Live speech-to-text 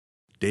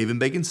Dave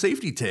and Bacon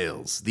Safety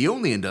Tales, the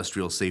only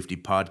industrial safety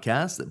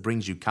podcast that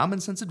brings you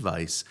common sense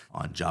advice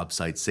on job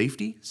site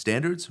safety,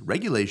 standards,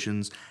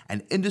 regulations,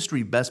 and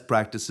industry best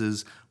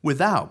practices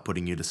without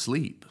putting you to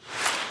sleep.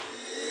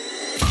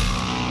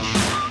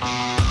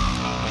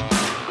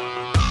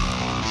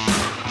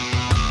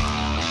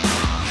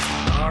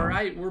 All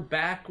right, we're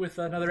back with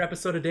another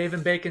episode of Dave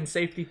and Bacon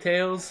Safety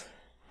Tales.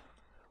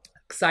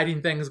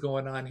 Exciting things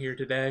going on here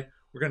today.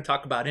 We're going to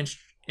talk about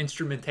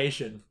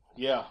instrumentation.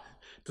 Yeah.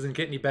 Doesn't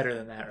get any better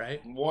than that,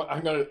 right?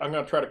 I'm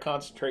gonna try to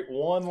concentrate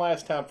one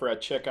last time before I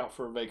check out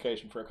for a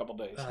vacation for a couple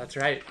days. That's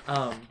right.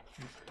 Did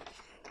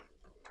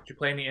you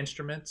play any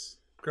instruments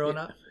growing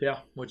up? Yeah.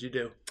 What'd you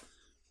do?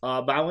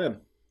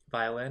 Violin.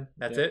 Violin.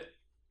 That's Yeah. it.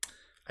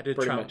 I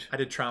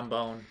did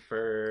trombone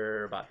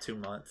for about 2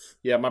 months.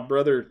 Yeah, my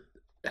brother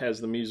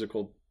has the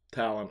musical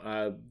talent.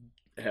 I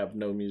have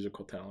no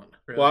musical talent.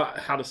 Really? Well,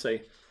 how to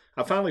say?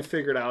 I finally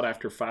figured out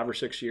after 5 or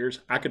 6 years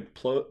I could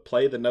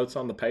play the notes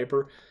on the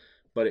paper,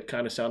 but it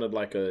kind of sounded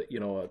like a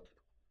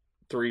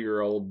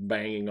 3-year-old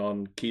banging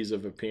on keys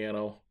of a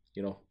piano.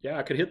 Yeah,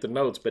 I could hit the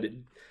notes, but it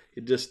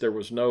just, there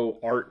was no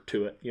art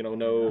to it.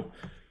 No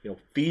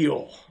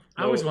feel.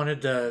 I always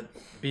wanted to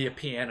be a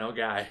piano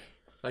guy.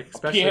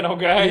 Piano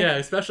guy? Yeah,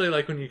 especially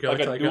like when you go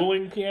to a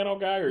dueling piano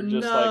guy, or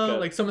just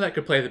like someone that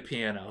could play the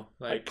piano,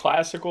 like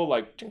classical,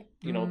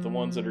 the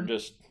ones that are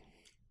just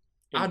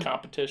in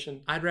competition.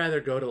 I'd rather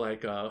go to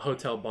like a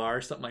hotel bar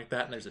or something like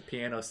that, and there's a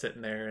piano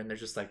sitting there, and there's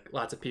just like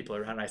lots of people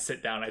around. I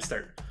sit down, I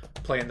start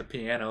playing the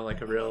piano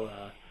like a real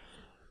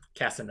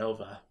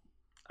Casanova.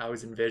 I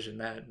always envision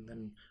that, and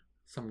then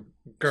some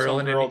girl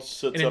in an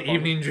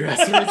evening dress,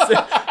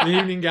 an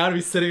evening gown, would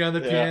be sitting on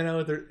the piano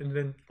with her, and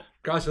then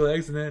cross your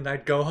legs, and then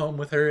I'd go home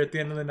with her at the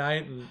end of the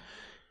night, and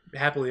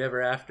happily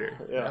ever after.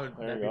 Yeah,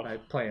 that'd be my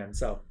plan.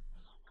 So,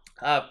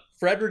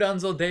 Fred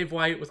Redunzel, Dave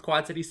White with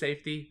Quad City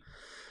Safety.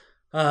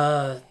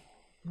 We're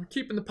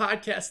keeping the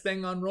podcast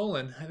thing on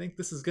rolling. I think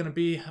this is going to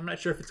be, I'm not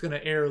sure if it's going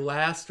to air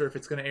last or if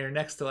it's going to air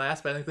next to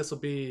last, but I think this will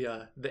be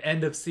the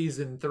end of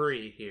season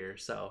 3 here.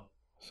 So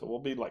we'll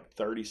be like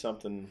 30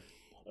 something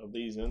of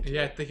these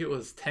into I think it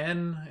was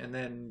 10, and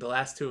then the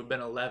last 2 have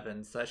been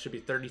 11, so that should be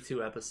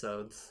 32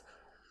 episodes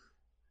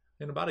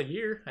in about a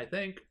year, I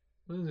think.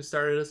 We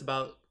started this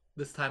about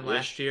this time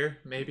last year,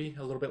 maybe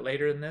a little bit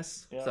later than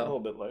this. Yeah, a little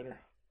bit later.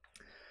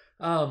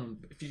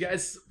 If you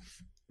guys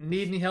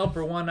need any help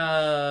or want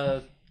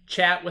to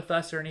chat with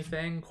us or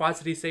anything,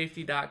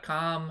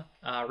 quadcitysafety.com.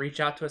 Reach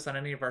out to us on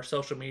any of our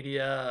social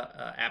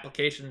media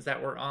applications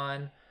that we're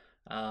on.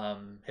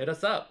 Hit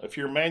us up. If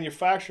you're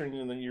manufacturing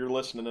and then you're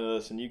listening to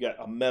this and you got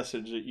a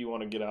message that you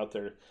want to get out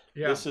there,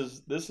 this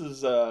is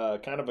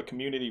kind of a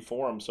community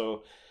forum.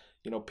 So,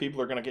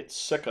 people are going to get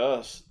sick of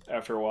us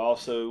after a while.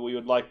 So we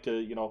would like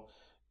to,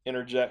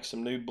 interject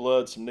some new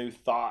blood, some new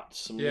thoughts,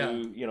 some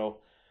new,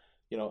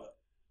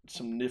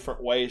 some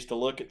different ways to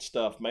look at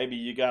stuff. Maybe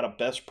you got a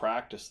best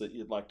practice that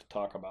you'd like to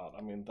talk about.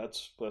 I mean,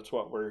 that's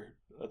what we're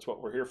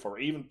here for.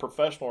 Even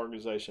professional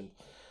organizations.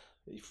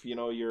 If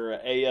you're a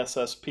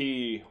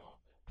ASSP,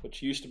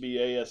 which used to be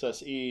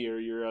ASSE, or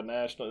you're a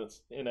national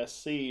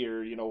NSC,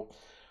 or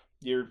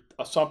you're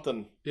a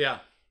something. Yeah.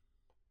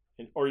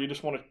 Or you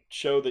just want to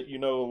show that you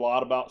know a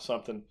lot about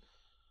something.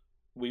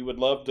 We would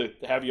love to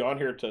have you on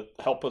here to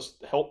help us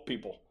help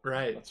people.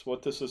 Right. That's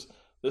what this is.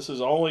 This is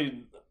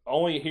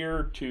only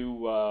here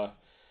to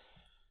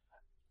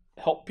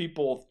help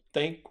people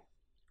think,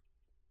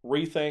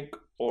 rethink,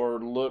 or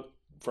look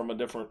from a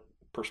different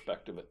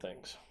perspective at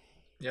things.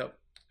 Yep.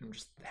 I'm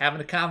just having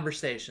a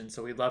conversation,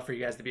 so we'd love for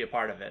you guys to be a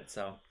part of it.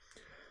 So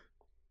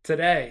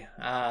today,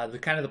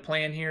 the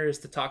plan here is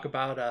to talk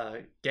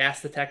about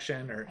gas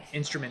detection or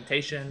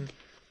instrumentation.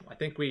 I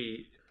think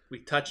we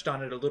touched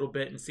on it a little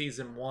bit in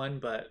season 1,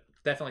 but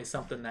definitely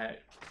something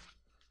that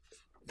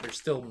there's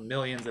still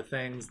millions of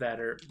things that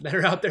are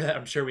out there that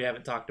I'm sure we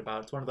haven't talked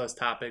about. It's one of those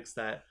topics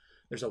that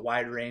there's a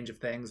wide range of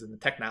things, and the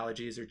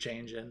technologies are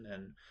changing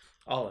and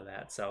all of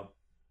that. So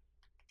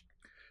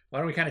why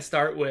don't we kind of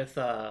start with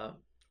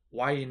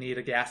why you need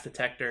a gas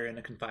detector in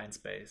a confined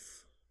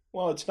space?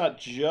 Well, it's not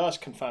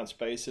just confined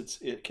space.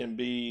 It can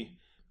be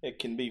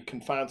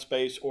confined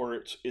space,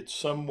 or it's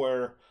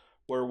somewhere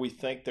where we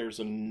think there's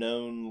a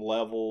known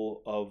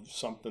level of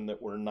something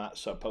that we're not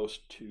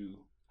supposed to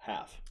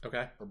have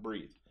or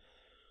breathe.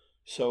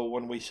 So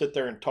when we sit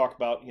there and talk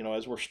about,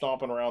 as we're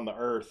stomping around the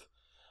earth,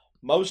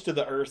 most of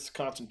the earth's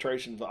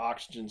concentration of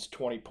oxygen is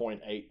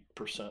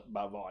 20.8%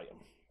 by volume.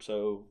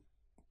 So,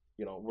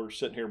 we're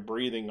sitting here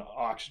breathing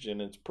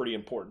oxygen, and it's pretty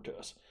important to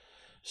us.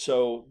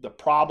 So the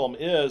problem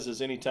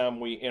is anytime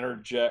we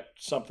interject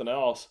something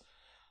else,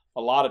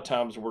 a lot of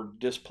times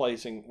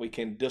we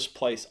can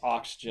displace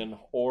oxygen,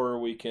 or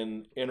we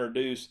can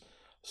introduce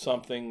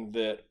something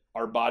that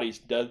our bodies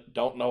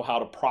don't know how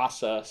to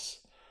process,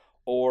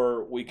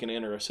 or we can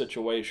enter a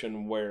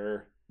situation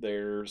where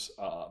there's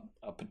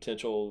a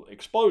potential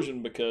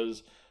explosion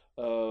because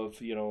of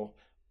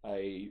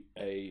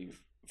a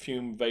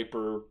fume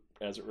vapor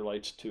as it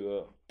relates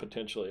to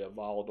potentially a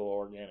volatile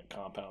organic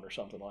compound or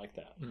something like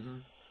that. Mm-hmm.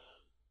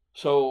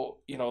 So,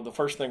 the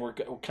first thing we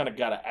kind of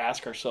got to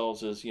ask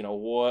ourselves is,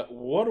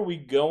 what are we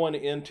going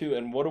into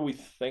and what do we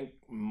think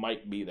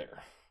might be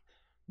there?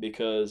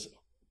 Because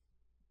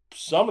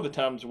some of the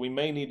times we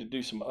may need to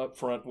do some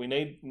upfront. We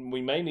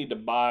may need to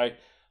buy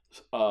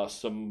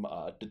some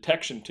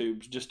detection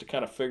tubes just to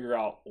kind of figure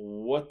out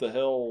what the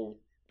hell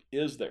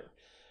is there.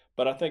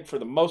 But I think for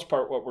the most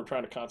part, what we're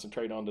trying to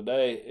concentrate on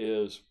today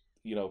is,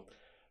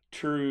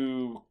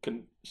 true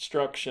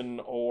construction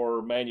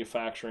or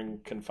manufacturing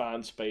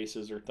confined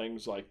spaces or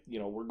things like,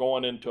 we're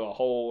going into a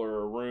hole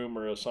or a room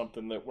or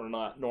something that we're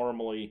not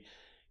normally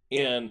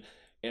in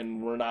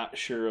and we're not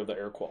sure of the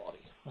air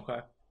quality.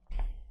 Okay.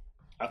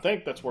 I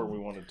think that's where we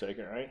want to take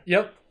it, right?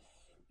 Yep.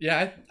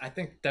 Yeah, I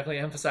think definitely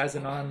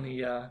emphasizing on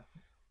the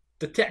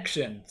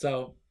detection.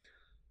 So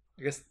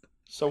I guess.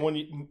 So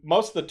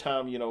most of the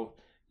time,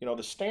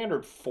 the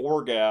standard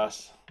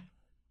 4-gas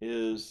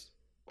is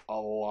a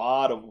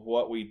lot of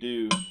what we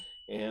do,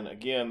 and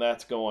again,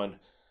 that's going.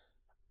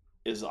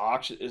 Is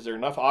there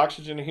enough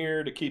oxygen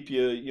here to keep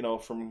you,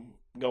 from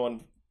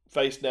going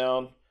face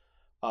down?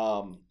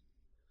 CO,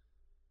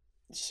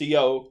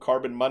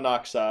 carbon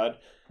monoxide.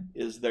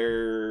 Is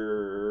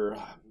there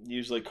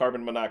usually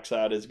carbon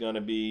monoxide is going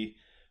to be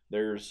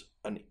there's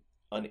an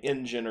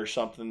engine or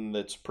something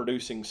that's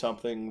producing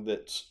something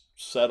that's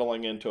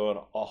settling into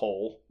a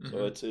hole.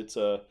 Mm-hmm.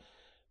 So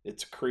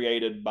it's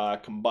created by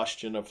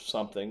combustion of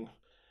something.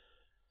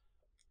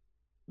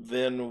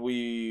 Then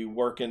we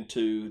work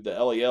into the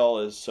LEL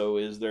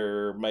is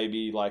there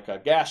maybe like a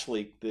gas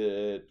leak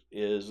that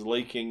is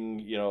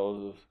leaking,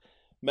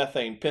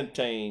 methane,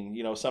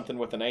 pentane, something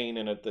with an ane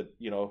in it that,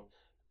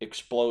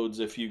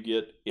 explodes if you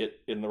get it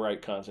in the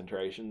right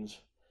concentrations.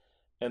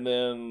 And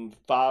then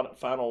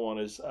final one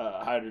is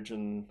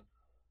hydrogen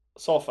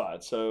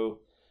sulfide. So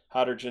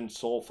hydrogen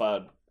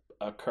sulfide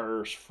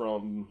occurs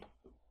from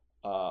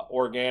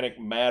organic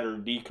matter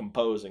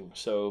decomposing.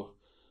 So,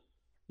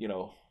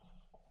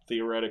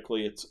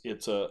 theoretically,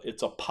 it's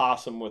a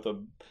possum with a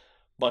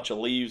bunch of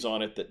leaves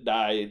on it that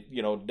die,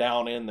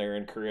 down in there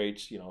and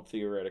creates,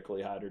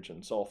 theoretically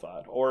hydrogen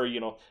sulfide. Or,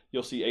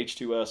 you'll see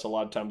H2S a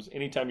lot of times.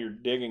 Anytime you're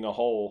digging a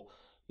hole,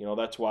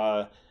 that's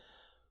why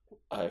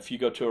if you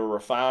go to a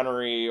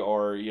refinery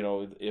or,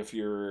 if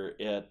you're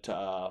at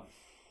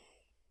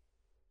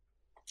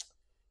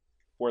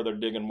where they're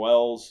digging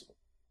wells,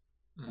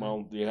 mm-hmm.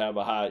 Well, you have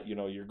a high,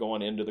 you're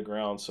going into the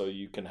ground so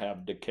you can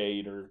have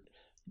decayed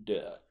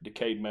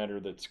matter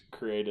that's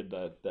created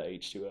the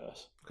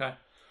H2S. Okay.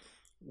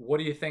 What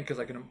do you think is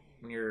like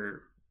when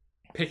you're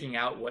picking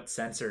out what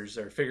sensors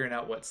or figuring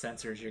out what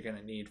sensors you're going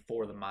to need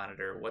for the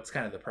monitor? What's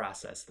kind of the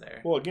process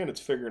there? Well, again,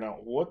 it's figuring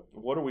out what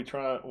are we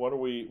trying, what do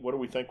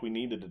we think we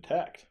need to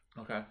detect?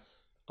 Okay.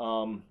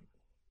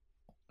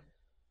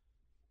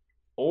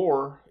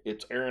 Or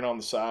it's erring on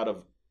the side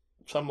of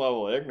some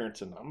level of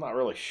ignorance, and I'm not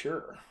really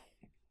sure.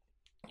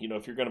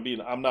 If you're going to be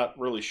an I'm not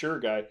really sure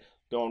guy,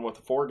 going with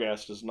the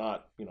 4-gas is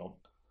not,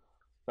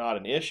 not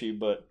an issue,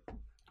 but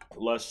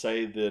let's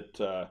say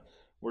that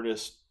we're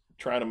just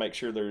trying to make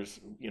sure there's,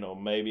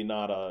 maybe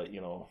not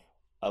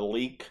a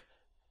leak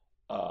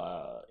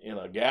in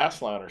a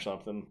gas line or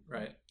something.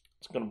 Right.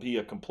 It's going to be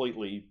a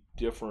completely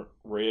different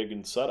rig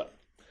and setup.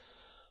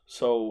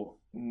 So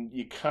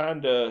you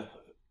kind of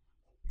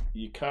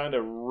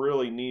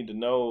really need to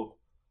know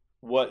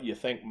what you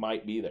think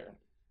might be there.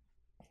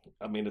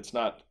 I mean, it's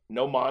not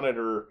no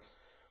monitor.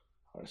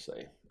 How to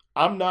say?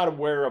 I'm not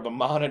aware of a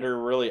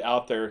monitor really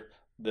out there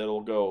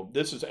that'll go,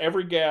 this is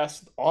every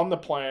gas on the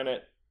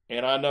planet,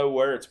 and I know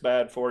where it's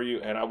bad for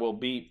you, and I will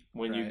beep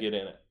when you get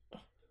in it.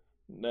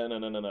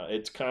 No.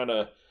 It's kind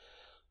of,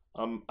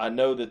 I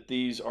know that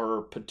these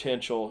are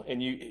potential,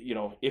 and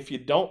if you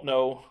don't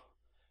know,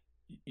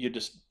 you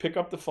just pick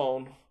up the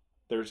phone.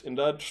 There's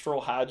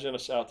industrial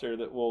hygienists out there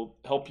that will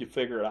help you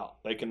figure it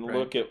out. They can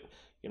look at,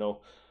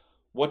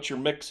 what you're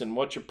mixing,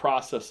 what your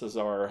processes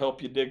are,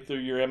 help you dig through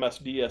your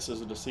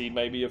MSDSs to see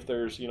maybe if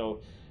there's,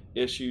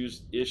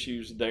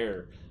 issues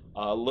there.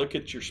 Look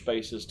at your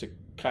spaces to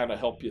kind of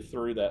help you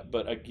through that.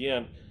 But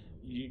again,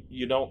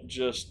 you don't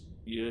just,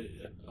 you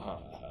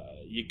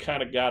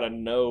kind of got to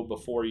know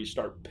before you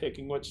start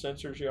picking which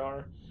sensors you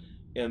are.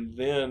 And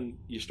then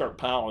you start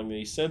piling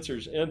these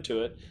sensors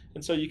into it.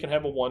 And so you can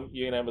have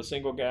you can have a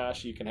single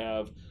gas, you can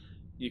have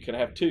 2, you can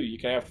have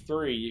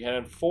 3, you can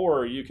have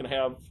 4, you can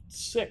have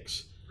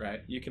 6.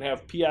 Right. You can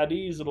have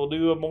PIDs that'll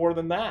do more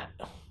than that.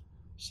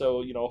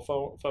 So,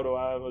 photo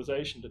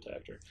ionization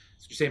detector.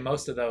 So you say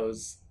most of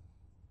those,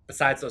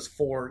 besides the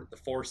 4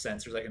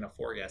 sensors, like in a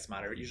 4-gas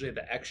monitor, usually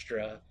the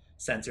extra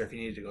sensor, if you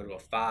needed to go to a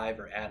 5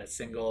 or add a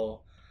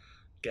single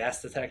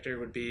gas detector,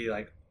 would be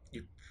like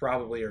you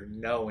probably are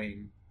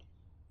knowing.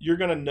 You're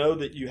going to know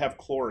that you have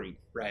chlorine.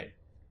 Right.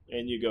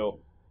 And you go,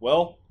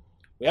 well,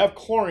 we have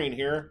chlorine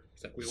here.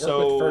 It's like we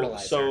work with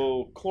fertilizer.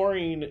 So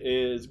chlorine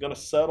is going to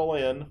settle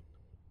in.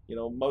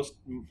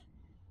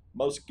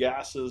 Most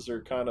gases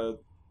are kind of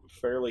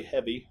fairly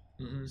heavy.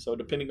 Mm-hmm. So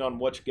depending on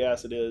which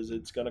gas it is,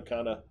 it's going to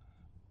kind of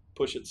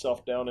push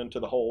itself down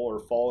into the hole or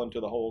fall into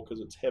the hole because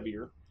it's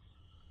heavier.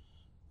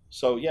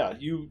 So yeah,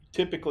 you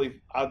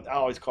typically, I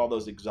always call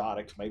those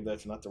exotics. Maybe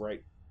that's not the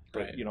right,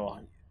 but Right.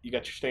 you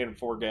got your standard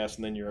 4 gas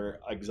and then your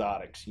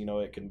exotics.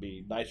 It can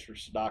be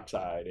nitrous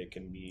oxide, it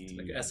can be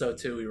Like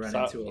SO2 we run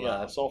into a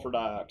lot. sulfur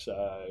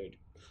dioxide,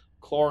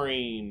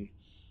 chlorine.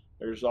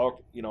 There's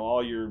all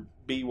your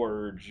B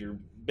words, your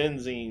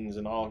benzenes,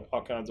 and all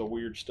kinds of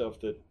weird stuff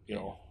that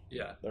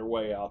Yeah. they're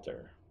way out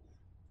there.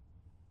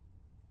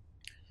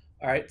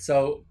 All right.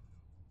 So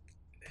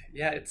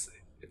yeah, it's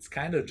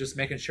kind of just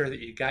making sure that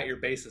you got your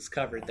bases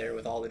covered there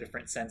with all the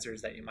different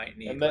sensors that you might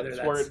need. And that's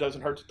where it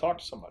doesn't hurt to talk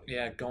to somebody.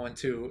 Yeah,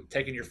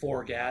 taking your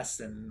 4 gas,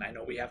 and I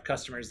know we have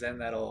customers then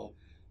that'll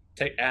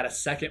add a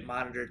second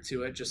monitor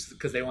to it just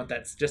because they want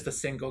that just a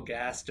single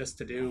gas just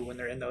to do when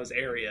they're in those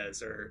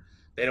areas, or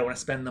they don't want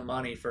to spend the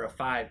money for a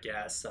 5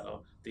 gas,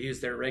 so they use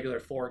their regular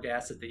 4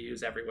 gas that they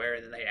use everywhere,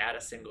 and then they add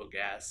a single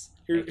gas.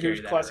 Here's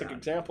a classic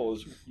example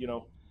is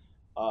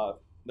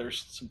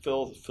there's some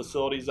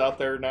facilities out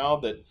there now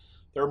that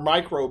there are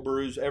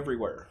microbrews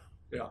everywhere.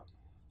 Yeah.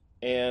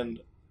 And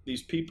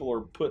these people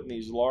are putting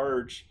these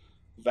large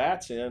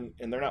vats in,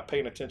 and they're not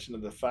paying attention to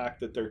the fact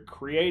that they're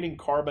creating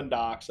carbon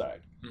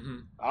dioxide. Mm-hmm.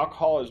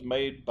 Alcohol is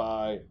made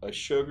by a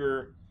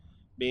sugar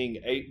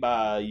being ate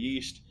by a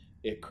yeast.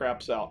 It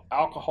craps out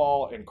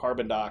alcohol, and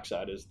carbon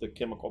dioxide is the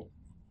chemical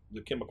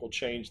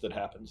change that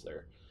happens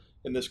there.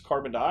 And this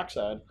carbon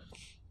dioxide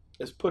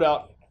is put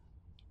out,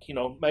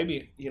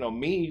 maybe,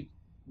 me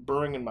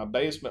brewing in my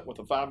basement with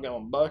a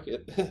 5-gallon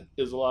bucket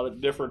is a lot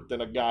different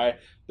than a guy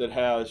that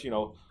has,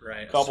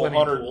 right, a couple swimming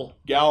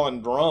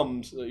 100-gallon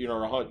drums,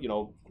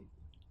 or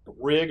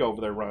rig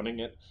over there running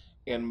it.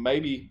 And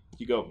maybe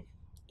you go,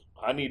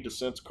 I need to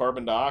sense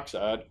carbon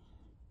dioxide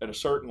at a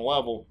certain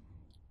level,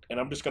 and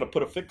I'm just going to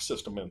put a fixed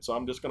system in. So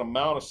I'm just going to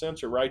mount a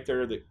sensor right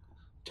there that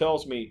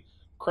tells me,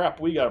 crap,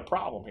 we got a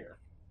problem here.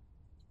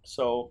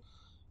 So,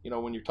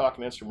 when you're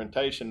talking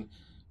instrumentation,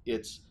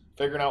 it's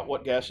figuring out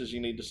what gases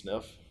you need to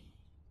sniff.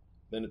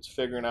 Then it's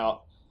figuring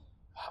out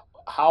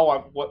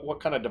what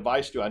kind of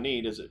device do I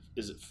need? Is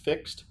it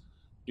fixed?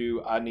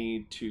 Do I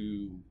need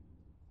to?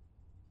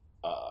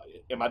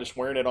 Am I just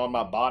wearing it on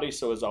my body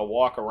so as I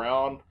walk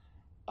around,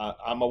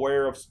 I'm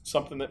aware of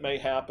something that may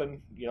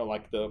happen?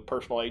 Like the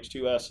personal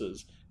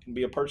H2S's. It can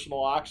be a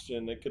personal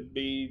oxygen. It could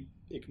be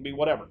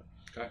whatever.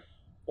 Okay.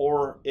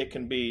 Or it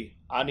can be,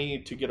 I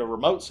need to get a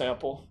remote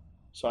sample,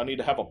 so I need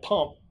to have a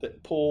pump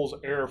that pulls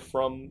air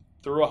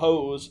through a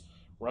hose,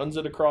 runs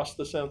it across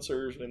the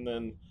sensors,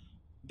 and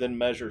then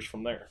measures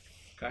from there.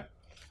 Okay.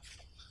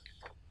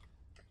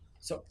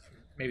 So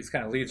maybe this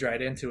kind of leads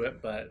right into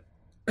it, but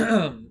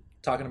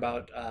talking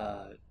about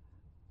I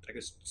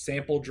guess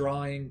sample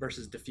drawing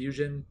versus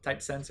diffusion type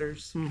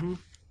sensors. Mm-hmm.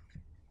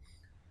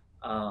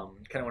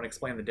 Kind of want to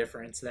explain the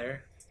difference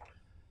there.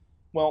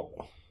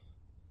 Well,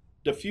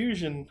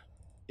 diffusion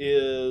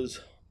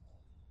is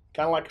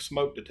kind of like a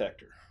smoke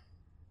detector.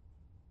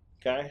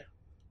 Okay?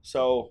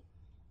 So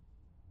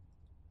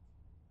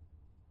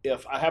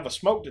if I have a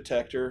smoke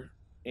detector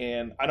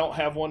and I don't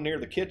have one near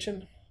the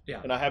kitchen,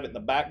 and I have it in the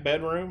back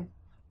bedroom,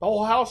 the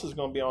whole house is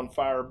going to be on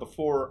fire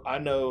before I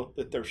know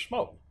that there's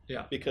smoke.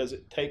 Yeah. Because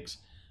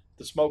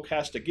the smoke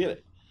has to get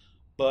it.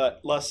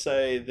 But let's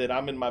say that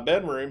I'm in my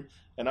bedroom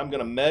and I'm going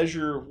to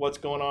measure what's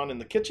going on in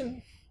the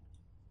kitchen,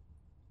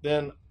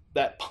 then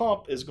that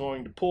pump is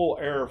going to pull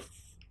air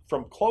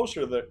from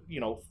closer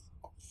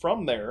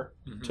from there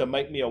to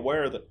make me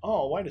aware that,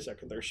 oh, wait a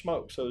second, there's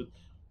smoke. So,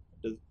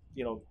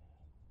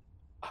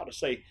 how to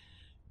say,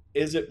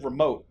 is it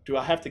remote? Do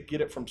I have to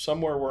get it from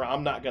somewhere where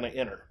I'm not going to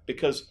enter?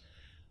 Because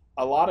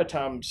a lot of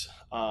times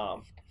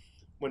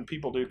when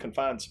people do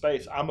confined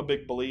space, I'm a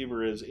big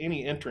believer is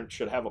any entrance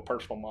should have a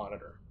personal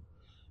monitor.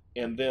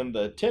 And then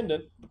the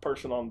attendant, the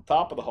person on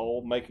top of the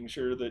hole, making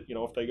sure that,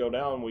 if they go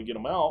down, we get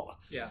them out,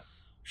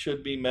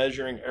 should be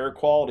measuring air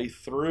quality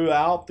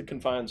throughout the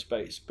confined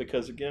space.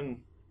 Because,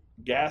 again,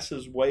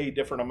 gases weigh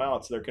different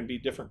amounts. There can be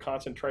different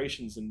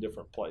concentrations in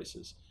different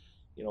places.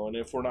 And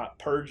if we're not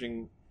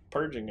purging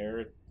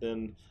air,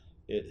 then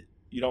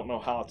you don't know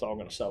how it's all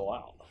going to settle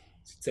out.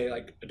 Say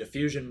like a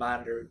diffusion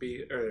monitor would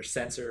be, or a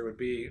sensor would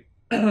be.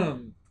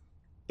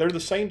 They're the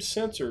same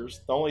sensors.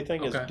 The only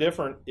thing is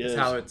different is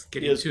how it's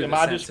getting to am the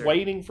I sensor. just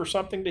waiting for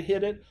something to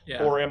hit it,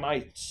 or am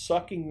I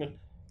sucking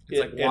it's it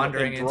like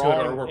wandering and into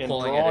drawing, it, or we're and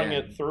pulling drawing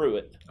it in? through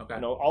it? Okay.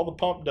 All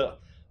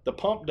the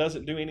pump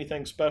doesn't do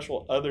anything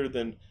special other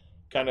than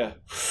kind of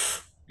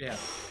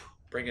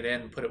bring it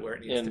in, put it where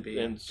it needs to be,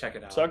 and check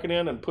it out. Suck it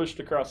in and push it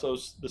across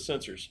the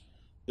sensors.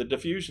 The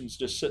diffusion's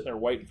just sitting there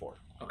waiting for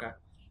it. Okay.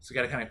 So you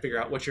got to kind of figure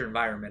out what your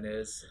environment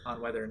is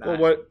on whether or not. Well,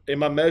 what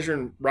am I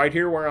measuring right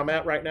here where I'm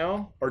at right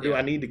now, or do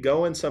I need to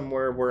go in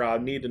somewhere where I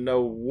need to know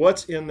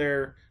what's in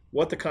there,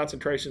 what the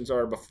concentrations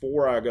are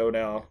before I go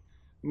down?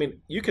 I mean,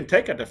 you can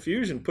take a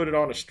diffusion, put it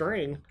on a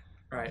string,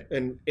 right,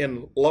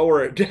 and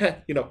lower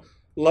it,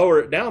 lower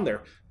it down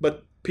there.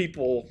 But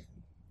people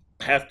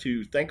have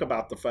to think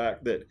about the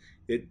fact that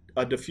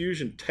a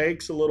diffusion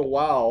takes a little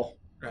while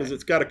because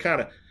it's got to kind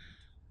of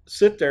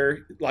sit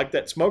there like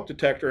that smoke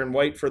detector and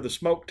wait for the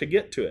smoke to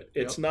get to it.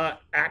 It's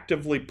not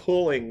actively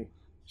pulling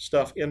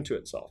stuff into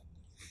itself.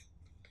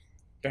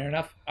 Fair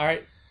enough. All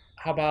right.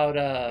 How about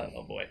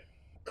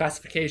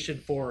classification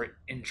for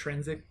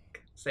intrinsic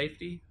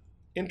safety?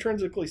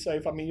 Intrinsically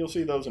safe, I mean, you'll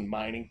see those in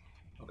mining.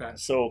 Okay.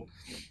 So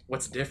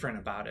what's different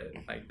about it,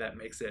 like that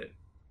makes it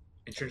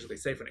intrinsically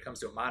safe when it comes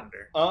to a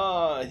monitor?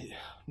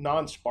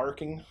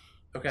 Non-sparking.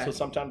 Okay. So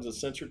sometimes the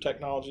sensor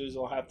technologies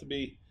will have to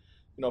be,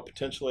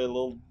 potentially a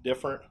little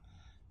different.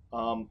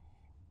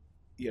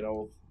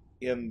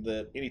 In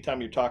that anytime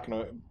you're talking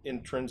about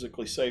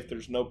intrinsically safe,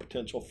 there's no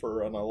potential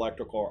for an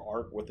electrical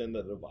arc within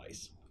the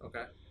device.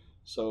 Okay.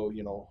 So,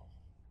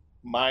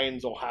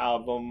 mines will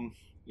have them,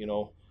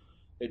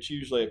 it's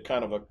usually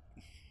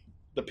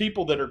the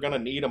people that are going to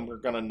need them are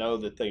going to know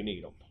that they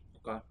need them.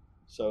 Okay.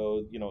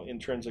 So,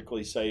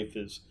 intrinsically safe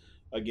is,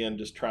 again,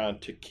 just trying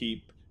to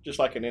keep, just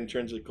like an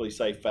intrinsically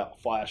safe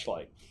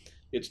flashlight,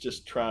 it's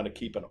just trying to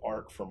keep an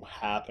arc from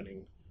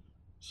happening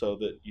so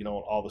that you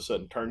don't all of a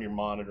sudden turn your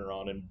monitor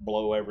on and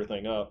blow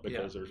everything up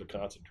because there's a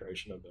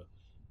concentration of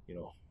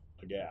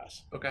a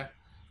gas. Okay.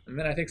 And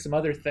then I think some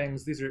other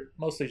things, these are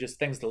mostly just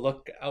things to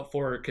look out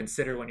for or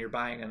consider when you're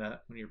when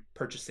you're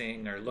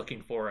purchasing or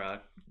looking for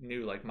a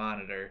new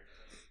monitor.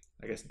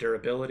 I guess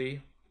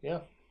durability.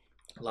 Yeah.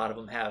 A lot of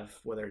them have,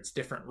 whether it's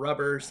different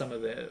rubber, some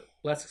of the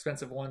less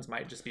expensive ones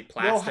might just be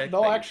plastic.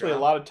 They'll actually, a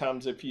lot of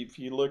times, if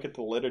you look at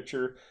the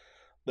literature,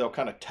 they'll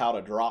kind of tout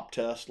a drop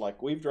test.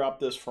 Like, we've dropped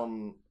this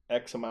from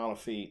X amount of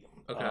feet.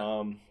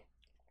 Okay.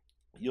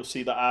 You'll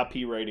see the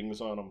IP ratings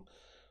on them.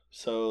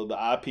 So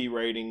the IP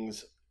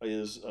ratings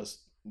is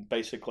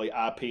basically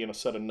IP and a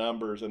set of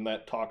numbers, and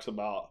that talks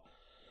about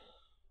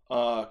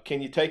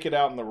can you take it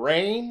out in the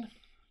rain,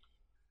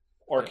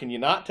 or can you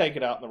not take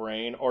it out in the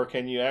rain, or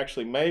can you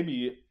actually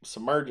maybe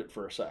submerge it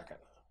for a second?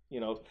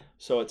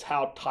 So it's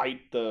how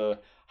tight the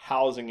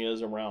housing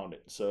is around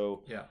it.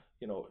 So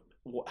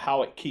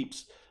how it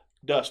keeps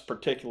dust,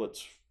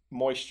 particulates,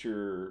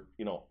 moisture,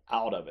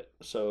 out of it.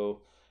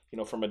 So,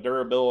 from a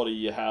durability,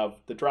 you have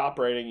the drop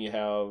rating, you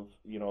have,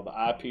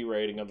 the IP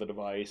rating of the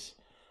device.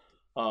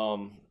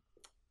 And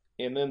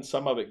then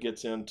some of it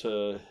gets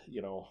into,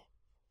 you'll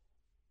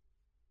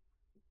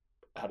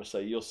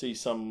see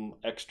some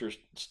extra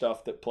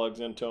stuff that plugs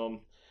into them.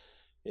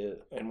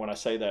 And when I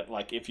say that,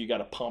 like if you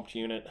got a pumped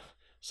unit,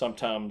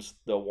 sometimes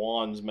the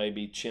wands may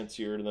be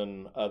chintzier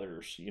than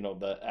others,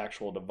 the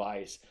actual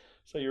device.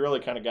 So you really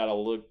kind of got to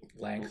look.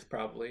 Length,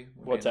 probably.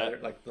 What's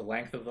that? Like the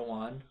length of the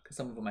wand? Because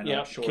some of them I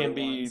know shorter can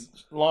be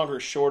ones. Longer,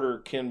 shorter,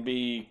 can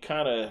be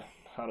kind of,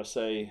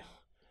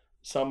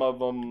 some of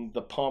them,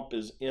 the pump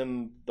is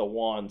in the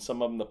wand.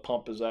 Some of them, the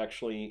pump is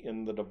actually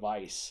in the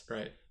device.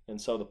 Right.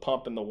 And so the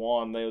pump and the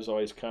wand, they was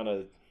always kind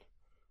of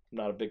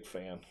not a big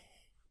fan.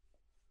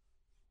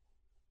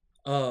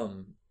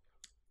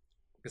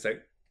 It's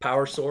like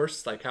power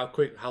source, like how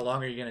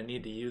long are you going to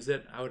need to use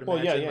it? I would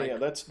imagine. Yeah.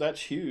 That's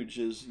huge.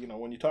 Is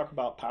when you talk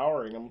about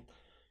powering them,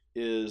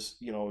 is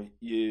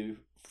you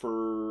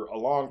for a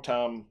long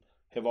time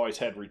have always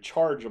had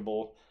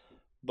rechargeable,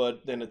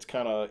 but then it's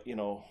kind of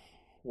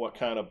what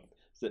kind of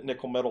is it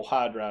nickel metal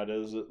hydride?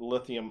 Is it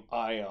lithium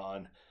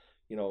ion?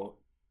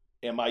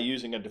 Am I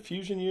using a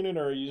diffusion unit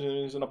or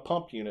using a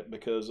pump unit?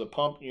 Because a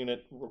pump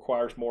unit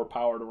requires more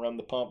power to run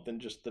the pump than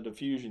just the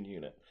diffusion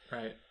unit.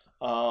 Right.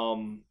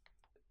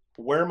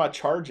 Where am I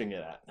charging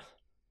it at?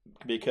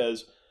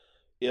 Because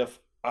if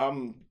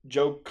I'm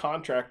Joe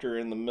Contractor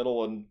in the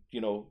middle and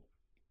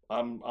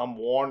I'm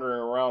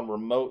wandering around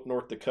remote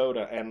North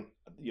Dakota and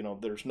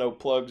there's no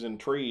plugs and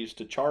trees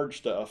to charge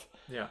stuff,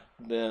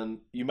 then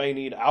you may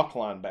need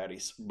alkaline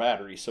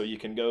batteries so you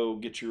can go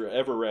get your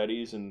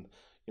Everreadies and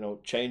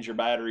change your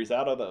batteries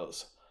out of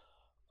those.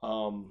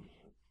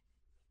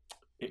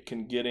 It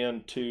can get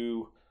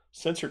into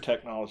sensor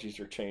technologies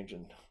are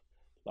changing.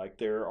 Like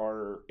there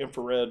are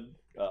infrared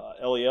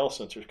LEL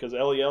sensors, because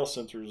LEL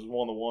sensors is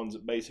one of the ones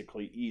that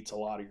basically eats a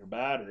lot of your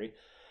battery.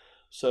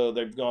 So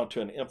they've gone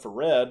to an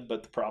infrared,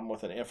 but the problem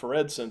with an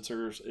infrared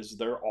sensors is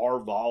there are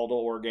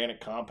volatile organic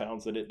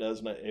compounds that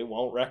it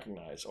won't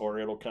recognize, or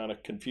it'll kind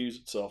of confuse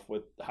itself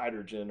with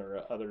hydrogen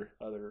or other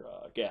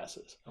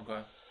gases.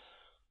 Okay.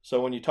 So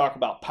when you talk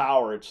about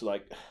power, it's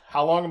like,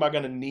 how long am I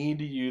going to need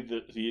to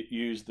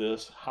use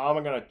this? How am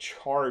I going to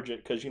charge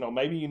it? Because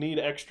maybe you need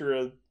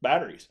extra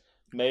batteries.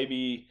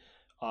 Maybe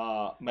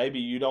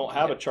you don't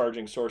have a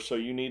charging source, so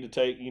you need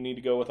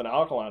to go with an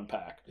alkaline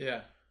pack.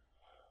 Yeah.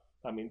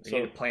 I mean, so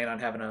you plan on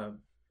having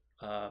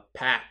a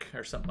pack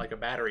or something like a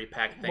battery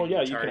pack thing. Well,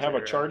 yeah, you can have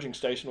a charging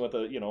station with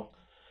a,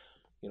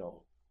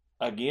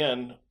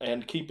 again,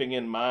 and keeping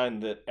in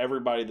mind that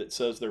everybody that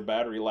says their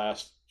battery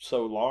lasts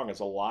so long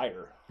is a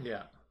liar.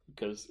 Yeah.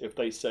 Because if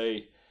they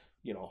say,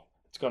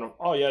 it's going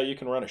to, you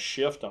can run a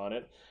shift on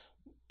it.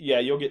 Yeah,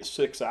 you'll get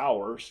 6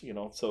 hours,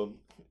 so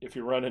if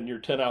you're running your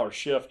 10-hour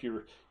shift,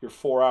 you're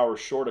 4 hours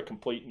short of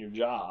completing your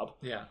job.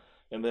 Yeah.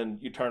 And then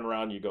you turn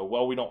around and you go,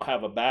 well, we don't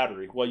have a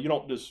battery. Well, you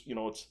don't just,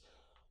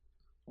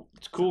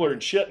 it's cooler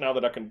and shit now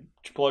that I can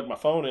plug my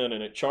phone in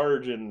and it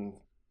charge in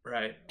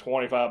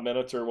 25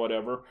 minutes or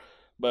whatever.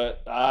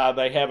 But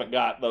they haven't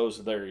got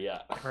those there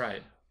yet.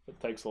 Right. It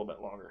takes a little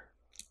bit longer.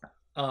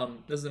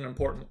 This is an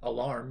important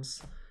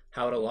alarms.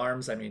 How it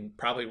alarms, I mean,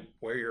 probably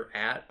where you're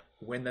at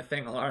when the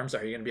thing alarms.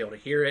 Are you going to be able to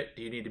hear it?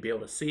 Do you need to be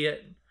able to see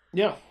it?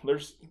 Yeah,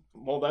 that's a Do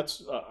you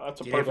able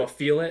to perfect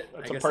feel it?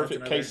 that's a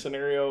perfect case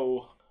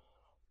scenario.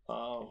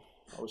 I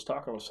was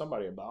talking with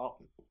somebody about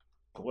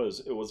it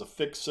was a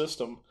fixed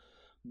system,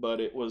 but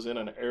it was in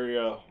an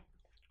area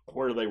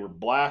where they were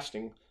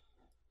blasting,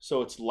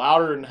 so it's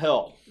louder than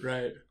hell.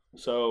 Right.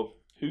 So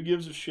who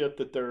gives a shit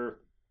that their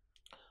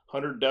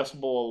 100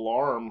 decibel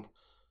alarm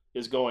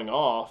is going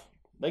off?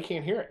 They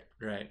can't hear it.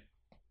 Right.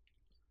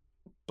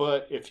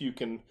 But if you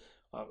can,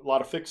 a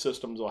lot of fixed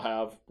systems will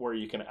have where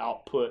you can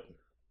output,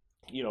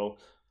 a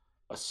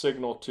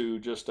signal to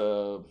just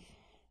a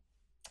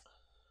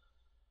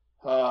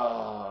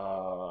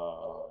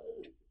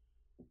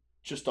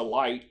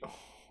light.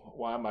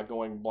 Why am I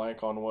going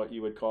blank on what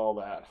you would call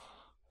that?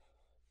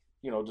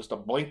 Just a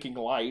blinking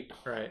light.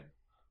 Right.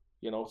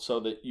 So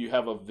that you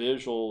have a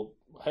visual.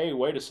 Hey,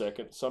 wait a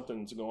second,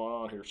 something's going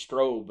on here.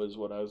 Strobe is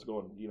what I was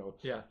going.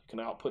 Yeah. You can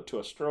output to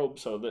a strobe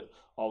so that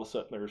all of a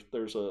sudden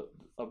there's a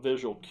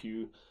visual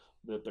cue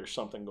that there's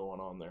something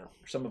going on there.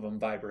 Some of them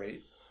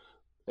vibrate.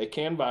 They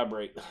can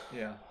vibrate.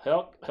 Yeah.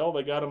 Hell,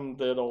 they got them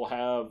that'll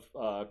have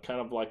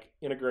kind of like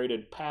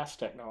integrated pass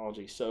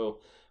technology, so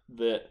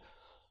that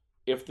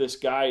if this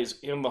guy is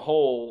in the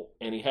hole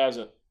and he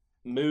hasn't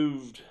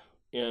moved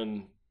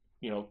in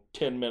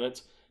 10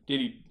 minutes,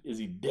 is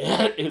he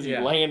dead? Is he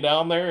laying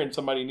down there and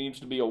somebody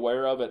needs to be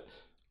aware of it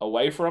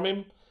away from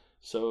him?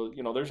 So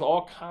there's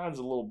all kinds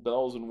of little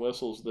bells and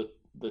whistles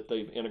that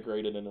they've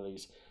integrated into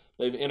these.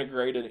 They've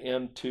integrated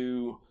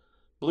into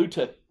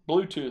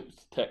Bluetooth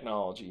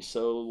technology.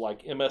 So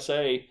like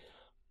MSA,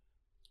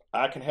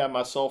 I can have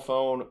my cell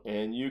phone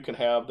and you can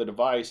have the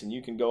device and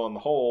you can go in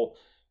the hole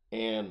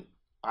and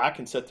I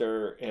can sit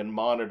there and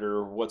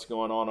monitor what's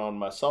going on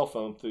my cell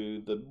phone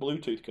through the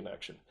Bluetooth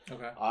connection.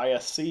 Okay.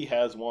 ISC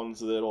has ones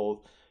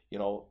that'll,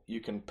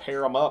 you can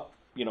pair them up,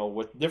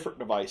 with different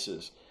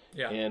devices.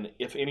 Yeah. And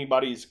if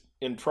anybody's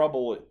in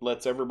trouble, it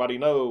lets everybody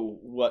know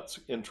what's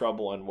in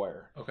trouble and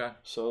where. Okay.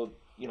 So,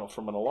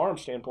 from an alarm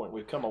standpoint,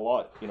 we've come a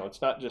lot.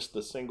 It's not just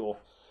the single,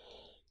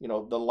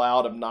 the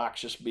loud,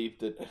 obnoxious beep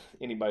that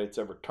anybody that's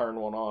ever turned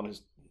one on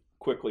has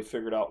quickly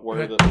figured out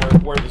where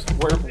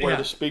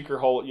the speaker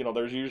hole.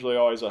 There's usually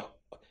always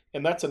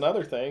and that's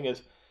another thing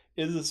is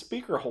the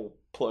speaker hole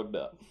plugged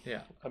up?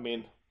 Yeah. I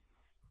mean,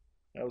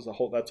 that's a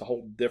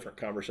whole different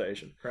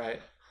conversation.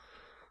 Right.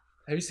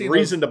 Have you seen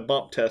reason to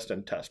bump test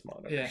and test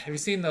monitor? Yeah. Have you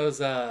seen those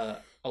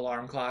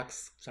alarm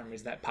clocks? For some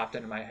reason that popped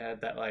into my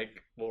head that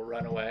will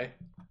run away.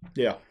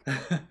 Yeah.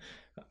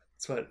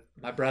 That's what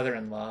my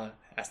brother-in-law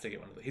has to get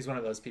one of those. He's one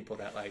of those people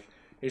that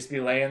he used to be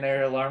laying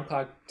there, alarm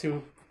clock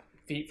 2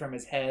 feet from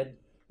his head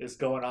is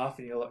going off,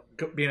 and you'll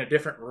be in a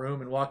different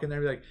room and walk in there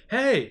and be like,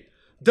 "Hey,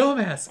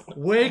 dumbass,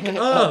 wake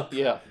up!"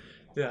 Yeah.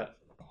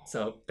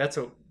 So that's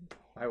what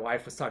my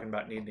wife was talking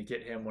about, needing to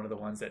get him one of the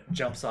ones that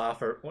jumps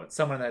off, or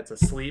someone that's a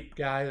sleep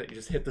guy that you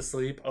just hit the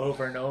sleep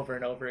over and over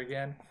and over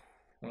again.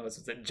 One of those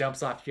ones that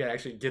jumps off, you gotta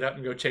actually get up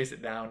and go chase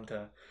it down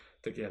to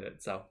get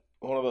it. So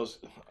one of those,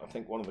 I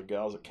think one of the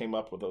gals that came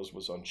up with those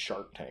was on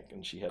Shark Tank,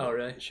 and she had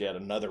really? She had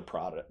another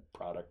product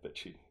that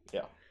she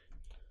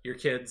Your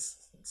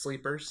kids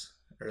sleepers,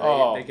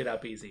 or they get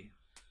up easy?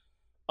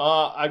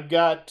 I've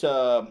got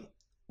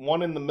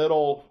one in the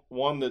middle,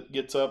 one that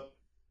gets up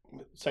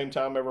same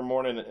time every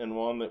morning, and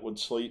one that would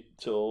sleep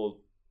till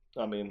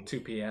 2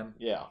 p.m.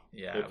 Yeah.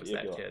 Yeah, I was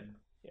that kid.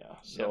 Yeah.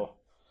 So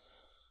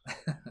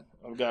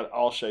I've got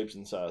all shapes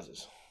and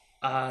sizes.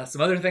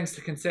 Some other things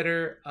to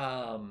consider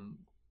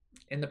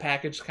in the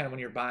package, kind of when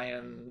you're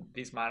buying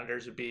these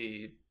monitors, would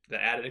be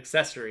the added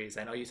accessories.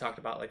 I know you talked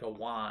about a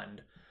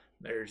wand.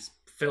 There's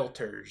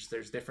filters.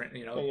 There's different,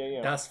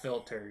 dust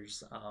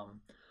filters.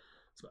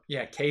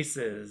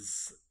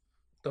 Cases.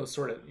 Those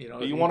sort of,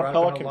 Do you want a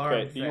Pelican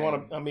kit? Do you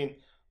want to?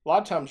 A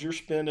lot of times you're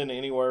spending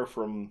anywhere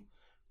from,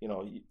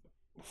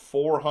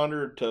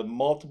 $400 to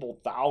multiple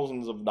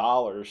thousands of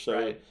dollars. So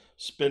right.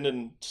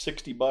 Spending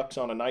 $60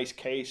 on a nice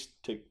case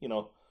to,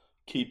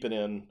 keep it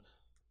in,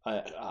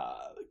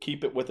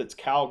 keep it with its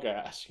Cal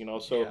gas.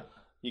 So.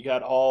 You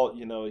got all,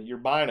 you're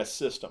buying a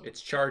system.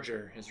 Its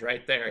charger is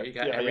right there. You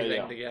got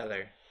everything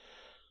together.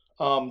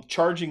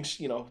 Charging,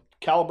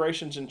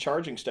 calibrations and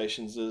charging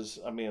stations is,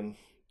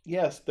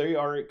 yes, they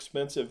are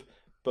expensive,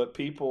 but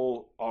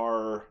people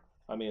are,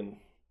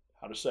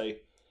 how to say,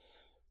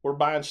 we're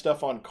buying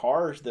stuff on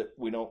cars that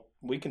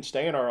we can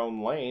stay in our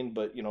own lane,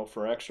 but,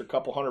 for an extra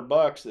couple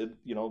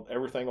 $100,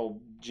 everything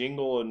will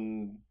jingle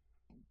and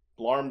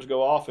alarms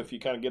go off if you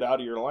kind of get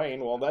out of your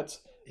lane. Well, that's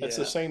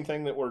the same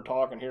thing that we're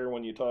talking here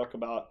when you talk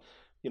about,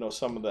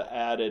 some of the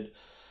added,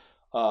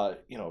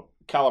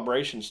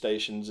 calibration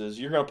stations is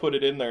you're going to put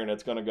it in there and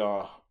it's going to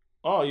go,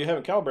 oh, you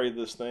haven't calibrated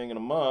this thing in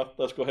a month.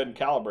 Let's go ahead and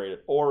calibrate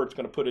it. Or it's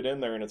going to put it in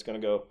there and it's going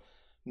to go,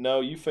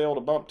 no, you failed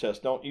a bump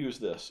test. Don't use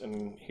this.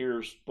 And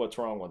here's what's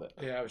wrong with it.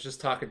 Yeah, I was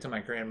just talking to my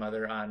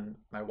grandmother on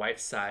my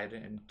wife's side,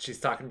 and she's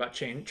talking about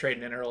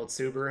trading in her old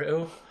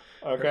Subaru.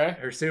 Okay.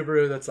 Her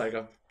Subaru that's like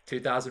a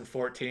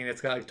 2014.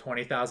 It's got like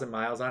 20,000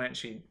 miles on it, and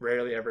she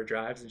rarely ever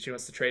drives, and she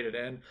wants to trade it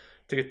in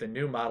to get the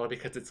new model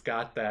because it's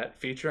got that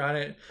feature on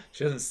it.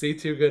 She doesn't see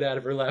too good out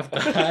of her left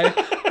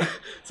eye.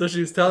 So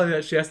she was telling me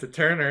that she has to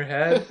turn her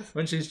head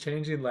when she's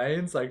changing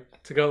lanes.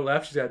 Like to go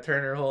left, she's got to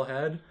turn her whole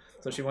head.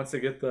 So she wants to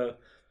get the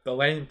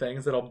lane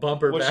things that'll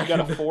bump her What, back. she got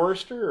a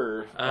Forester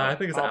or I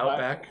think it's an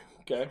Outback.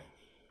 Okay.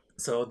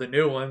 So the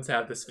new ones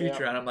have this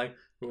feature, and I'm like,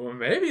 well,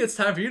 maybe it's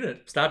time for you to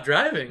stop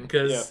driving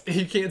because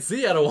you can't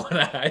see out of one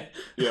eye.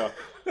 Yeah.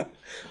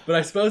 But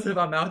I suppose if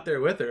I'm out there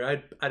with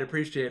her, I'd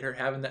appreciate her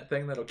having that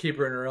thing that'll keep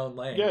her in her own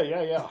lane.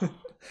 Yeah.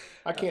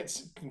 I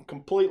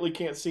completely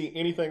can't see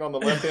anything on the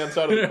left-hand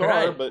side of the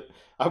car, Right. but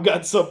I've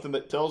got something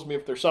that tells me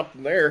if there's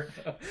something there.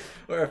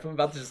 Or if I'm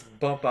about to just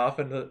bump off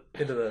into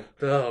the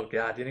oh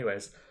god.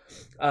 Anyways,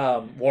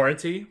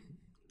 warranty.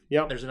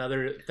 Yeah. There's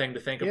another thing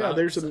to think Yeah, about.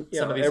 there's some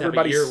some, of these have a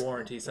everybody's year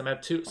warranty. Some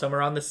have 2. Some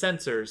are on the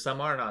sensors.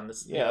 Some aren't on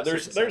the. Yeah,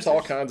 there's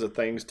all kinds of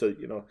things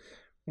to,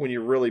 when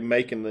you're really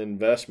making the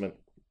investment,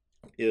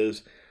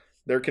 is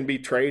there can be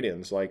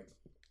trade-ins, like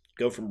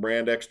go from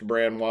brand X to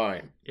brand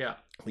Y. Yeah.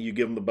 You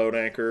give them the boat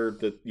anchor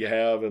that you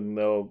have, and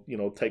they'll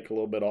take a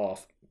little bit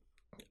off.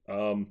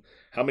 How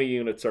many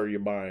units are you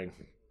buying?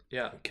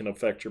 Yeah. Can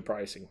affect your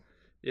pricing.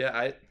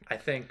 Yeah, I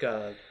think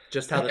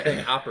just how the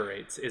thing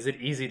operates. Is it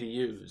easy to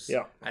use?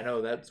 Yeah. I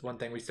know that's one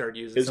thing we started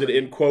using. Is it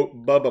in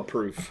quote Bubba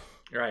proof?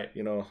 Right.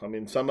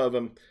 Some of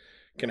them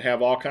can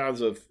have all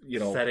kinds of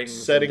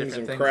settings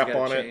and crap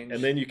on it,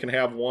 and then you can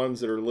have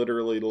ones that are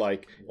literally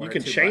like you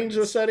can change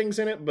the settings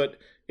in it, but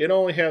it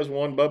only has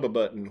one Bubba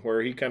button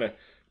where he kind of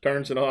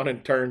turns it on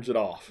and turns it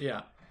off.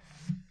 Yeah.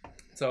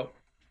 So,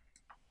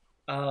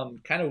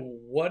 kind of,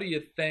 what do you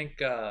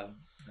think? Or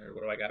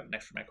what do I got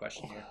next for my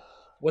question here?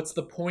 What's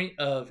the point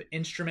of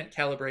instrument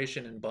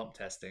calibration and bump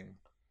testing?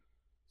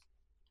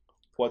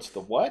 What's the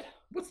what?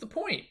 What's the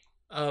point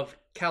of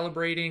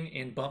calibrating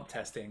and bump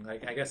testing?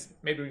 Like, I guess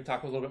maybe we can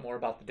talk a little bit more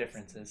about the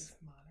differences.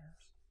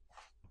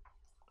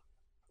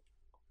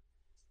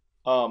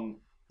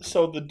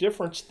 So the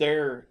difference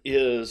there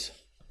is,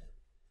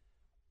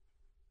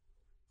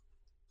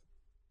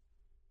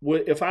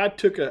 if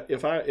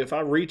I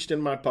reached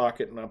in my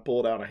pocket and I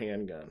pulled out a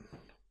handgun,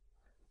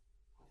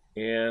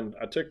 and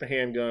I took the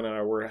handgun and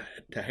I were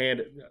to hand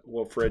it.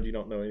 Well, Fred, you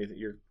don't know anything.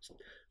 You're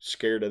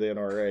scared of the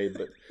NRA,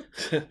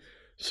 but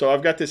so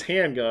I've got this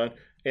handgun,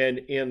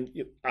 and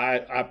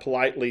I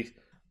politely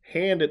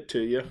hand it to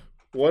you.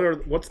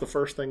 What's the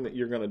first thing that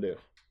you're going to do?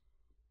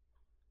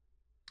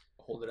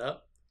 Hold it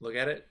up. Look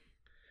at it.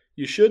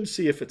 You should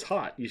see if it's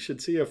hot. You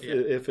should see if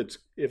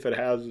it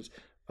has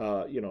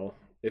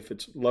if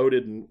it's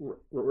loaded and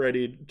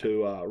ready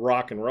to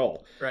rock and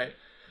roll. Right.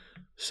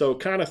 So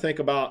kind of think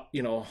about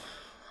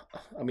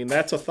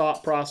that's a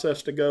thought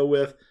process to go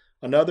with.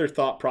 Another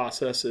thought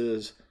process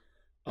is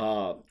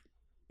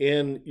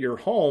in your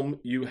home,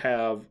 you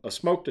have a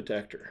smoke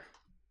detector.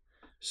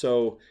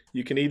 So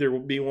you can either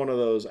be one of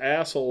those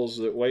assholes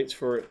that waits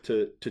for it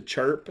to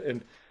chirp,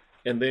 and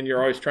then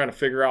you're always trying to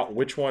figure out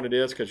which one it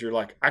is because you're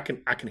like, I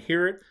can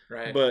hear it,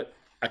 right, but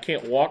I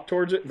can't walk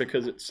towards it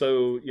because it's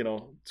so,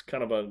 it's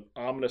kind of an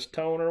ominous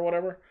tone or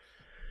whatever.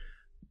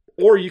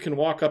 Or you can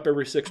walk up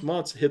every 6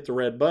 months, hit the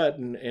red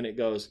button, and it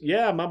goes,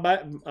 yeah, my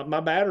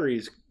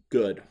battery's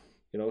good.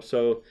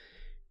 So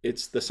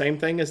it's the same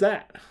thing as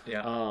that.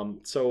 Yeah.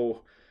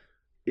 So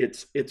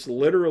it's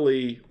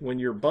literally, when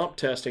you're bump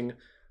testing,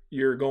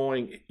 you're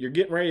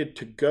getting ready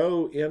to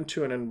go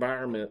into an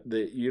environment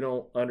that you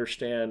don't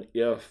understand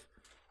if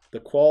the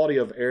quality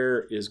of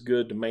air is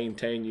good to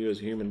maintain you as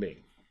a human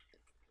being.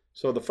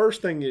 So the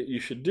first thing that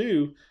you should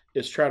do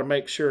is try to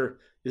make sure,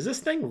 is this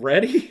thing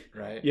ready?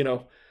 Right.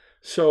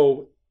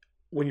 So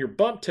when you're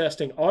bump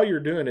testing, all you're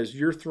doing is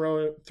you're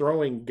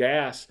throwing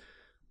gas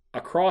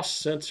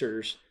across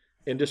sensors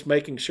and just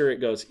making sure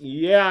it goes,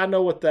 yeah, I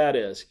know what that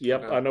is.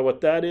 Yep, okay. I know what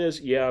that is.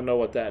 Yeah, I know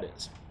what that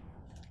is.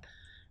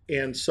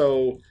 And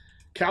so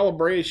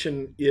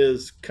calibration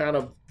is kind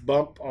of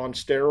bump on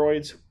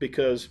steroids,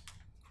 because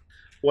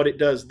what it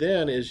does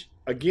then is,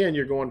 again,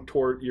 you're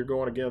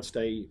going against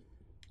a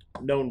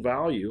known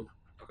value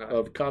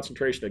of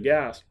concentration of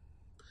gas,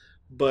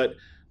 but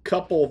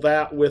couple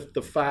that with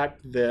the fact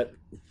that,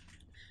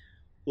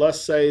 let's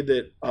say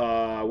that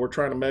we're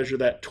trying to measure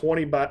that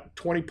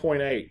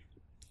 20.8,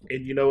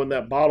 and in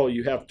that bottle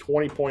you have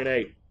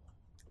 20.8,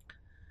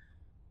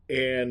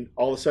 and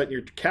all of a sudden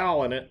you're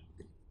calibrating it.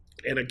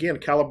 And again,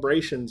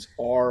 calibrations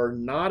are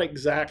not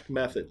exact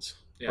methods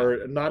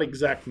or not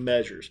exact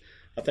measures.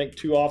 I think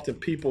too often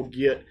people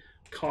get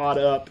caught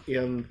up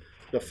in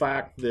the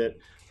fact that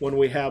when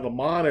we have a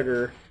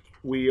monitor,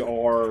 we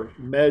are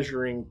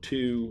measuring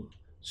to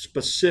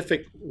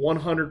specific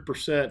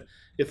 100%.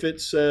 If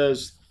it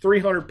says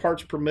 300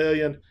 parts per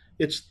million,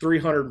 it's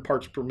 300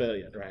 parts per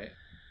million. Right.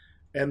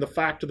 And the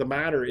fact of the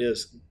matter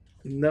is,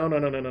 no.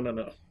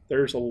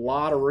 There's a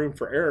lot of room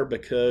for error,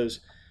 because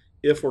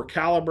if we're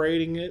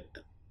calibrating it,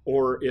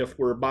 or if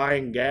we're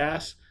buying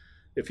gas,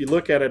 if you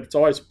look at it, it's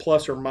always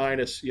plus or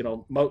minus,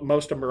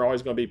 most of them are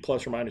always going to be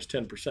plus or minus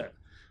 10%.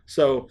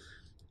 So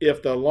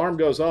if the alarm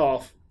goes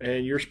off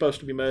and you're supposed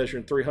to be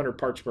measuring 300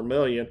 parts per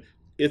million,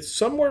 it's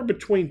somewhere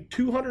between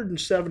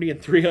 270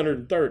 and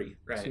 330.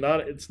 Right.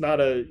 It's not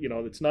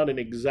an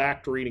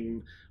exact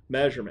reading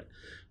measurement,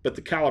 but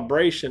the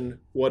calibration,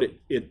 what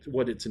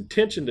its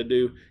intention to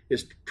do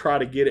is to try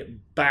to get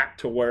it back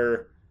to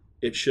where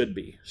it should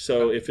be.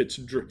 So if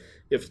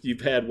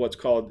you've had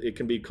it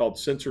can be called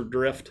sensor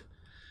drift.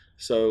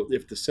 So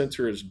if the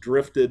sensor is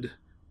drifted,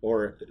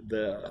 or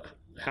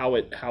how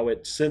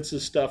it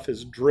senses stuff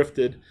is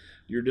drifted,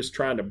 you're just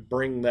trying to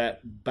bring that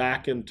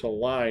back into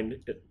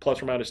line at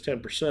plus or minus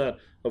 10%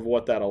 of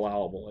what that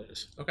allowable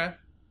is. Okay.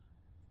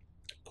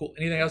 Cool.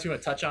 Anything else you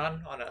want to touch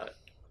on a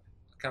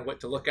kind of what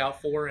to look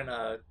out for in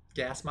a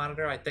gas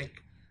monitor? I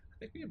think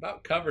we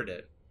about covered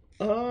it.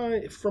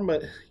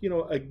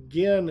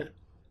 Again,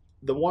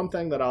 the one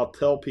thing that I'll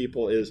tell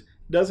people is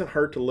it doesn't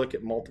hurt to look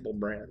at multiple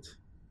brands.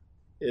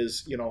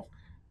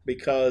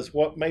 Because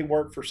what may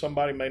work for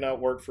somebody may not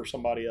work for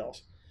somebody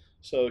else.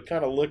 So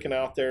kind of looking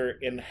out there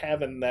and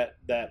having that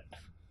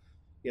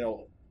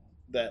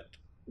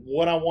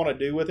what I want to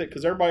do with it,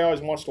 because everybody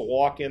always wants to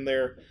walk in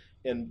there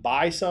and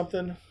buy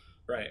something.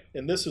 Right.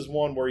 And this is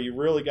one where you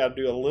really got to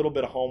do a little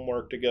bit of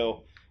homework to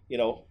go,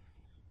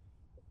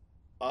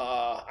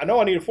 I know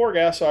I need a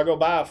 4-gas, so I go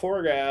buy a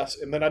 4-gas,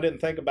 and then I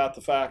didn't think about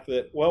the fact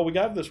that, well, we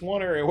got this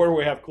one area where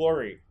we have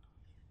chlorine.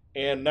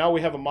 And now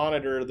we have a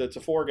monitor that's a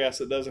 4-gas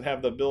that doesn't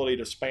have the ability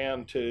to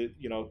span to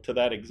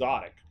that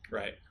exotic.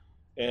 Right.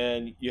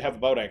 And you have a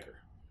boat anchor.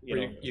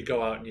 You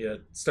go out and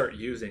you start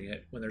using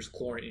it when there's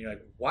chlorine. And you're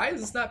like, why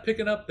is this not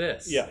picking up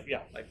this? Yeah.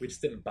 Like we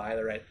just didn't buy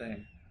the right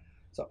thing.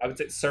 So I would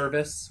say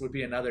service would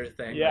be another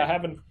thing. Yeah,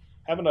 right?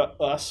 having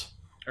us,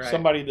 right.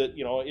 Somebody that,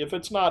 if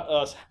it's not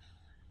us,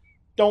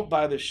 don't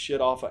buy this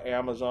shit off of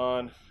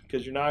Amazon,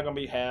 because you're not going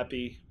to be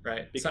happy.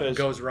 Right. Because something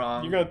goes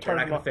wrong. You're going to turn.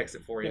 They're not going to fix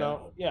it for you.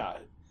 Yeah.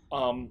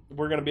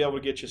 We're going to be able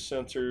to get you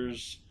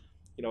sensors.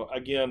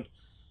 Again,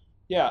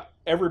 yeah,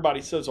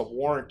 everybody says a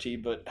warranty,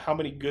 but how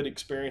many good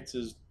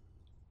experiences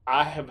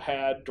I have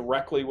had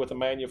directly with a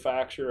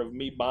manufacturer of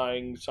me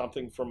buying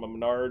something from a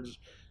Menards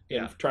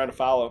and trying to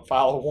file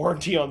a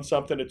warranty on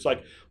something. It's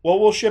like, well,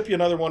 we'll ship you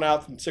another one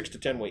out in 6 to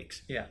 10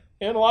 weeks. Yeah.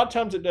 And a lot of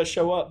times it does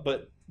show up,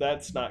 but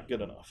that's not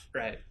good enough.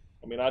 Right.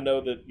 I mean, I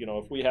know that,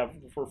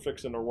 if we're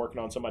fixing or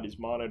working on somebody's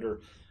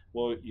monitor,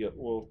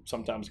 we'll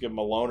sometimes give them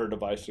a loaner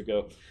device to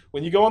go,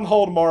 when you go in the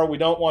hole tomorrow, we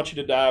don't want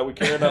you to die. We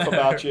care enough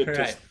about you.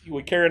 Right.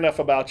 We care enough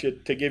about you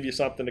to give you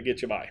something to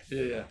get you by.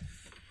 Yeah.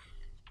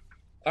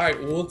 All right,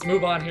 well, let's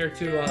move on here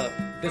to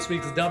this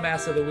week's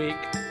Dumbass of the Week.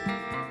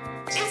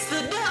 It's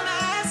the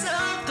Dumbass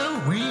of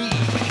the Week.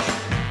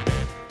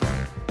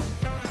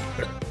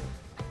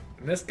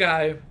 And this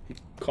guy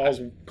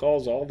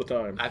calls all the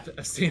time.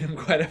 I've seen him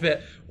quite a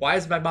bit. Why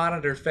is my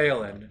monitor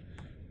failing?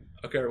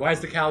 Okay, why is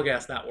the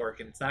CalGas not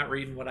working? It's not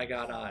reading what I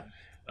got on.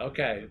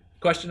 Okay,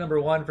 question number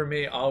 1 for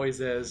me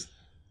always is,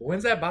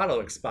 when's that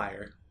bottle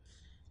expire?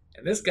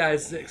 And this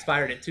guy's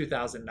expired in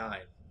 2009.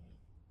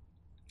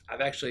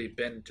 I've actually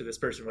been to this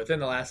person within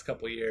the last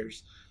couple of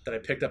years that I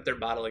picked up their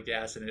bottle of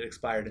gas and it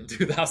expired in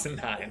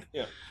 2009.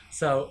 Yeah.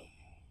 So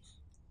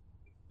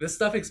this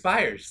stuff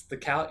expires.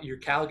 Your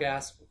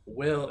CalGas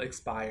will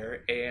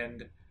expire,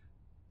 and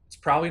it's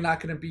probably not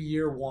going to be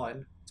year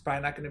 1. It's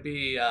probably not going to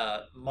be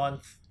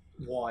month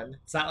 1.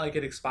 It's not like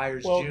it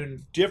expires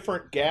June.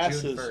 Different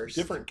gases. June 1st.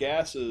 Different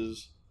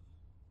gases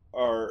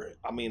are.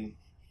 I mean,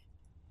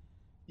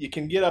 you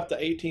can get up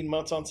to 18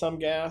 months on some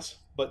gas,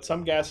 but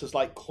some gases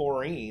like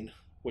chlorine,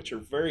 which are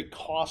very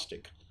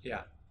caustic,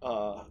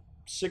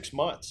 6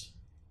 months.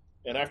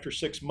 And after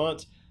 6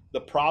 months,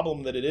 the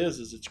problem that it is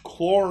it's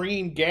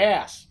chlorine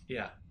gas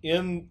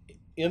in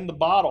the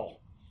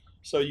bottle.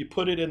 So you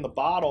put it in the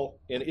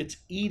bottle and it's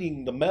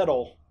eating the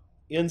metal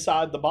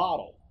inside the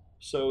bottle.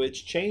 So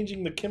it's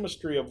changing the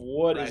chemistry of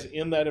what is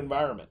in that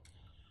environment.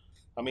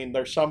 I mean,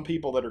 there's some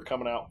people that are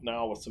coming out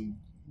now with some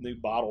new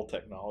bottle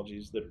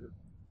technologies that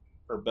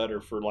are better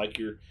for like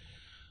your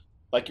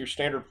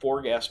standard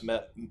 4-gas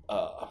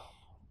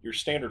your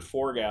standard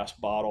 4-gas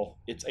bottle.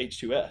 It's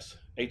H2S.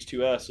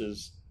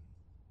 H2S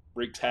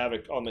wreaks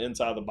havoc on the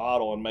inside of the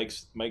bottle and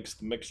makes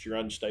the mixture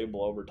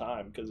unstable over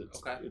time because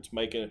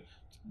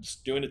it's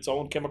doing its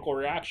own chemical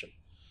reaction.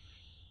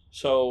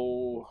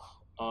 So,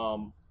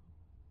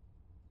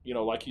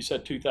 like you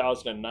said,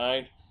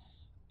 2009.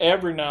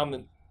 Every now and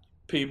then,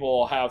 people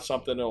will have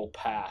something that'll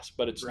pass,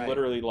 but it's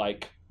literally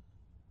like,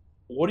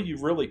 what do you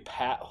really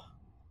pass?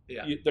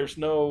 Yeah. There's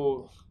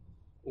no.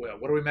 Well,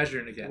 what are we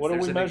measuring against? What are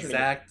There's we measuring? An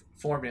exact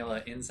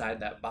formula inside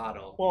that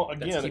bottle. Well,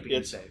 again, that's keeping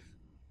it safe.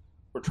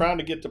 We're trying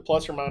to get to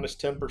plus or minus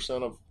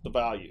 10% of the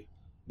value.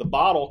 The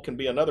bottle can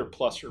be another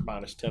plus or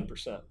minus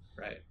 10%.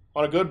 Right.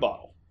 On a good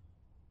bottle.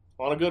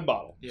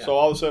 Yeah. So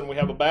all of a sudden we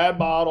have a bad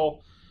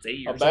bottle,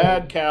 a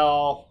bad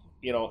cal,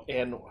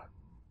 and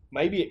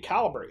maybe it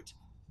calibrates.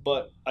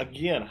 But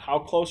again, how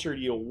close are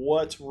you to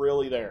what's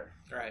really there?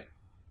 Right.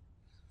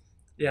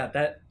 Yeah,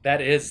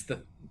 that is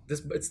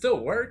it still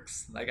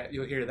works. Like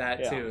you'll hear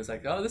that too. It's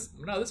like,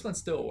 this one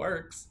still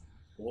works.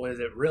 Well, is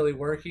it really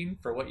working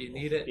for what you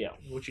need it? Yeah.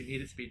 What you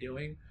need it to be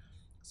doing?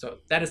 So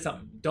that is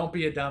something. Don't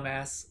be a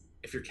dumbass.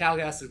 If your Cal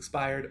gas is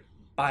expired,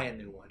 buy a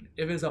new one.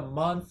 If it's a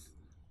month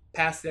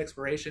past the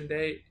expiration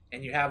date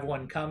and you have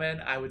one coming,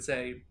 I would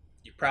say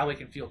you probably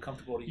can feel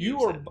comfortable to use You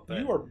are it. But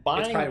you are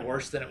buying. it's probably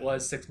worse than it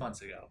was 6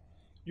 months ago.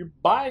 You're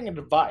buying a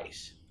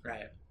device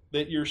Right.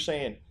 that you're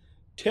saying,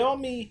 tell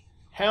me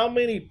how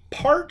many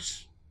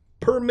parts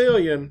per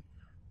million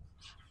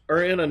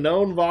are in a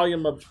known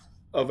volume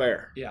of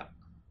air. Yeah.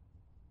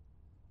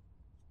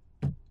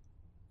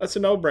 That's a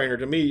no-brainer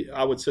to me.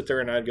 I would sit there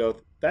and I'd go,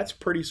 that's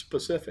pretty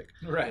specific.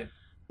 Right.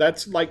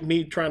 That's like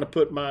me trying to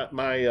put my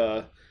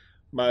shitty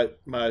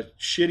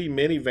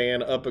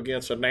minivan up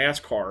against a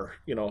NASCAR.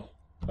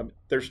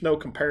 There's no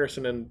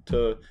comparison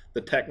into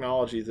the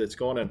technology that's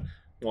going in.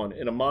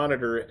 And a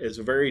monitor is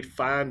a very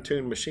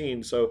fine-tuned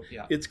machine, so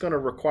Yeah. it's going to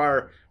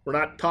require. We're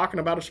not talking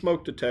about a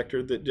smoke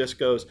detector that just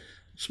goes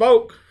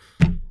smoke.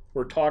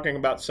 We're talking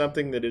about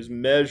something that is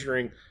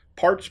measuring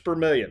parts per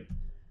million,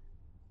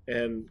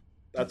 and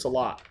that's a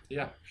lot.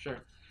 Yeah, sure.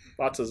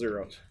 Lots of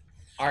zeros.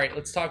 All right,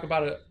 let's talk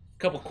about a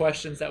couple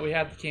questions that we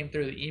had that came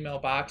through the email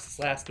box this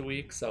last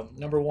week. So,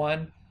 number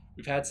one,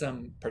 we've had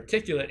some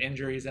particulate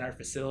injuries in our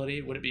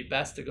facility. Would it be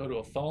best to go to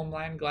a foam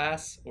lined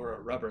glass or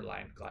a rubber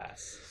lined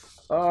glass?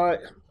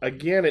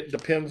 Again, it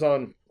depends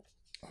on,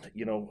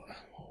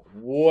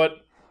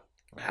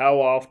 how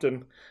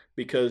often,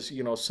 because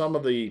some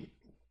of the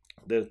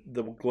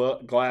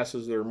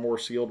glasses that are more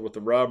sealed with the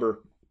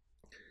rubber,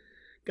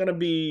 going to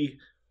be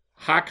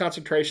high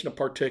concentration of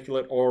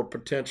particulate or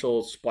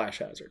potential splash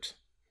hazards,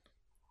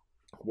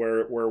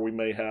 where we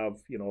may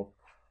have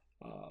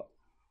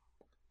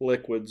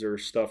liquids or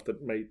stuff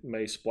that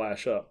may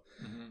splash up.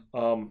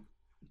 Mm-hmm.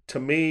 To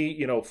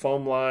me,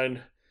 foam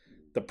line.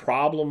 The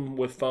problem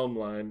with foam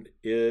line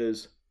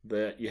is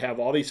that you have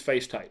all these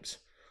face types.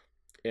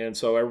 And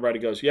so everybody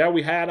goes, yeah,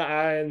 we had an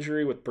eye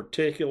injury with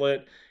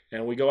particulate,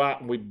 and we go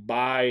out and we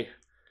buy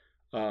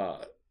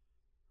a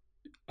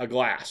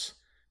glass.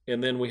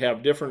 And then we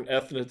have different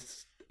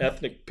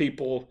ethnic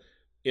people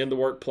in the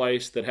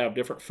workplace that have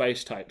different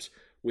face types.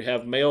 We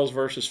have males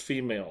versus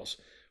females.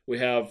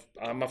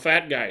 I'm a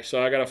fat guy, so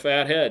I got a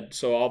fat head.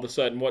 So all of a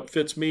sudden what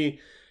fits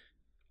me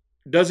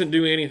doesn't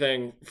do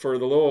anything for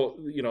the little,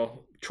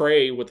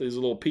 Trey with his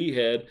little pea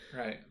head.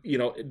 Right.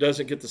 It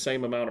doesn't get the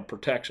same amount of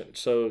protection.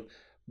 So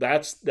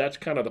that's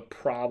kind of the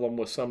problem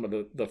with some of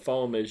the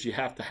foam is you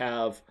have to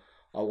have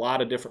a lot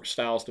of different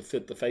styles to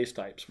fit the face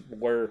types,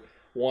 where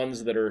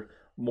ones that are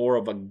more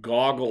of a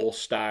goggle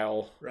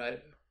style,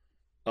 Right.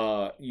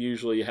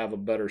 Usually you have a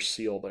better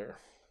seal there.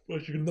 Well,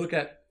 you can look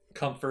at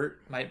comfort.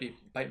 Might be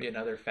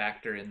another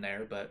factor in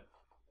there, but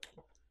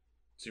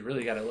so you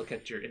really got to look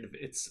at your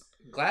it's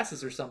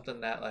glasses or something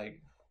that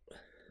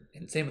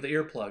and same with the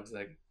earplugs,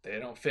 they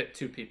don't fit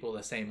two people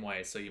the same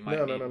way, so you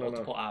might need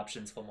multiple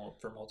options for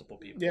multiple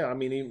people. Yeah,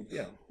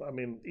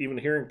 even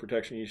hearing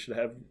protection, you should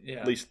have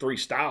at least 3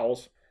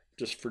 styles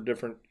just for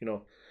different,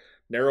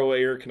 narrow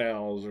ear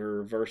canals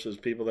or versus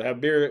people that have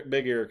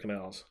big ear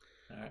canals.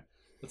 All right.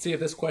 Let's see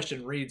if this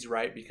question reads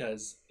right,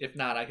 because if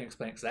not, I can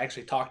explain because I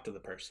actually talked to the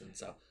person.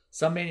 So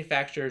some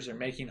manufacturers are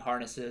making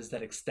harnesses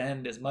that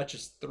extend as much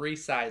as 3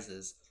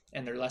 sizes,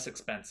 and they're less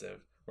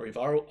expensive. Or you've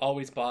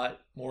always bought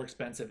more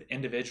expensive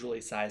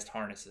individually sized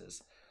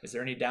harnesses. Is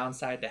there any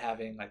downside to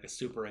having a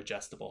super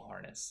adjustable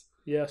harness?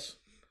 Yes.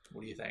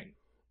 What do you think?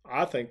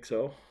 I think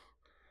so.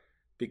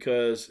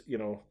 Because,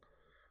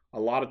 a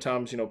lot of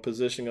times,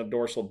 positioning of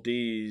dorsal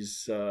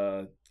Ds,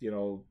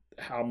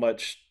 how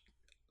much,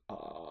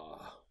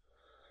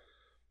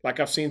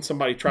 I've seen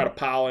somebody try to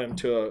pile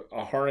into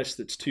a harness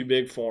that's too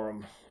big for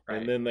them. Right.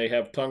 And then they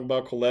have tongue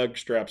buckle leg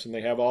straps and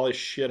they have all this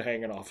shit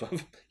hanging off of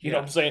them. You know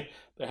what I'm saying?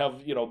 They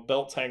have,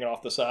 belts hanging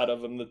off the side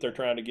of them that they're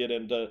trying to get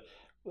into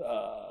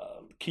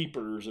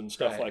keepers and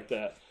stuff like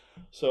that.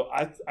 So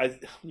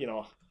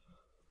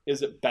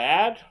is it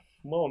bad?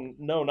 Well,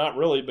 no, not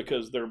really,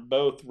 because they're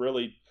both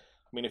really,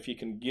 if you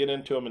can get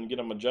into them and get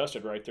them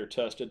adjusted right, they're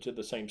tested to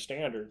the same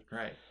standard.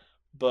 Right.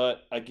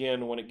 But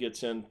again, when it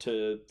gets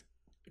into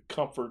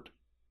comfort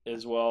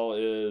as well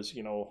as,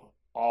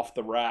 off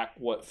the rack,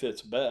 what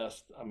fits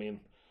best. I'm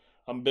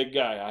a big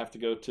guy. I have to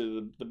go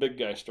to the big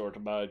guy store to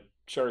buy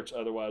shirts.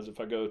 Otherwise, if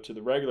I go to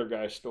the regular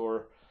guy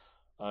store,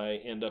 I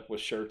end up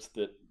with shirts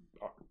that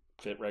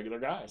fit regular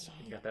guys.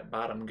 You got that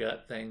bottom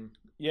gut thing.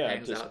 Yeah.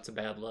 Hangs out. It's a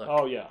bad look.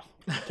 Oh, yeah.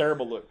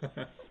 Terrible look.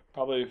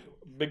 Probably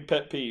big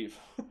pet peeve.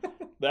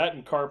 That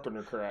and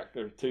carpenter crack.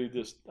 They're two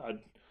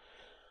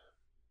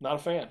not a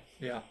fan.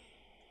 Yeah.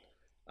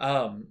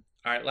 All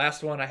right,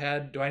 last one I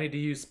had. Do I need to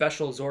use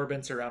special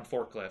absorbents around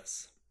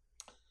forklifts?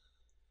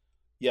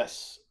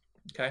 Yes.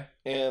 Okay.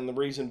 And the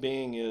reason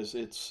being is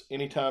it's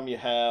anytime you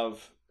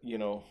have,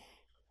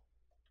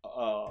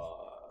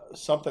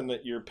 something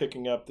that you're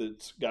picking up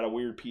that's got a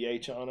weird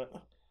pH on it.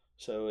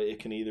 So it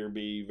can either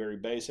be very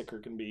basic or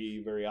it can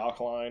be very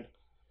alkaline.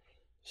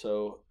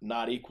 So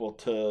not equal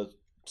to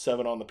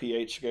 7 on the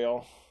pH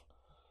scale.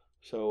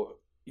 So,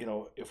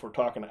 if we're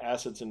talking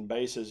acids and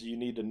bases, you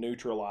need to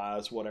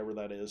neutralize whatever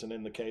that is. And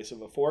in the case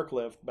of a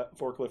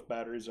forklift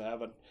batteries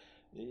have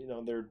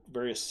they're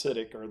very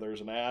acidic, or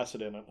there's an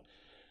acid in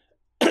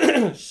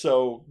it.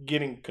 So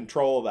getting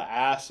control of the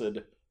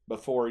acid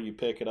before you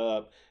pick it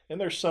up. And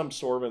there's some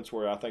sorbents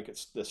where I think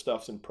the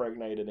stuff's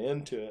impregnated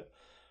into it.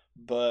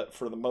 But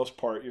for the most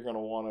part, you're going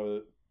to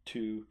want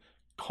to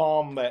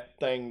calm that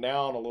thing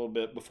down a little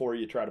bit before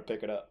you try to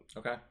pick it up.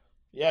 Okay.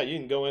 Yeah, you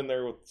can go in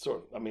there with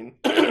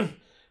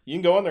you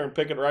can go in there and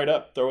pick it right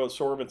up, throw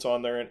sorbents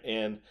on there,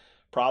 and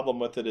problem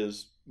with it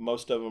is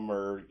most of them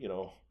are,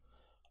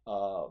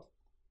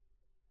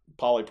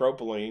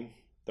 polypropylene.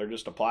 They're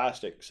just a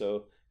plastic,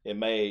 so it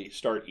may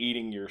start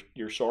eating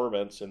your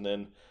sorbents, and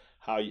then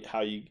how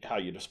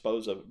you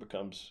dispose of it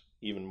becomes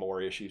even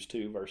more issues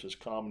too, versus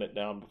calming it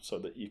down so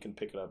that you can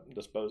pick it up and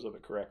dispose of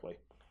it correctly.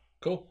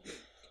 Cool.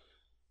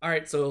 All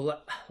right, so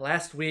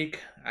last week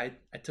I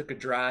took a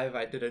drive.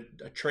 I did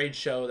a trade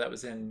show that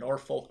was in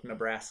Norfolk,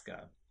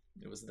 Nebraska.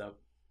 It was the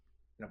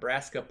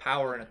Nebraska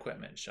Power and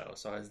Equipment Show.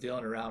 So I was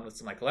dealing around with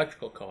some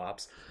electrical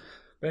co-ops.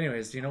 But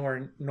anyways, do you know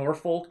where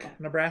Norfolk,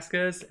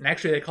 Nebraska is? And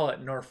actually they call it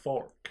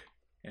Norfolk.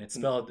 And it's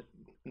spelled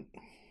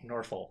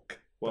Norfolk.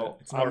 Well,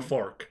 it's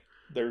Norfolk.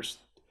 There's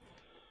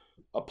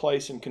a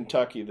place in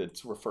Kentucky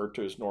that's referred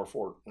to as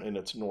Norfolk, and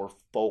it's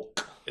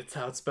Norfolk. It's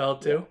how it's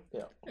spelled too?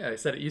 Yeah. Yeah, they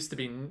said it used to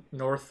be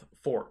North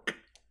Fork.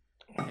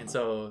 And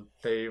so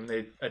they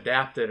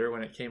adapted, or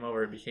when it came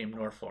over, it became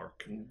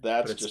Norfolk.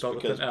 That's just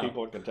because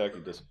people in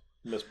Kentucky just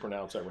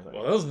mispronounce everything.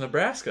 Well, that was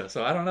Nebraska,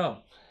 so I don't know.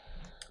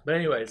 But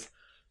anyways,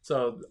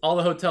 so all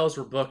the hotels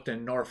were booked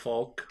in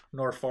Norfolk.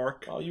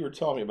 Oh, you were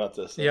telling me about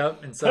this.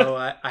 Yep, and so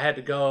I had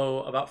to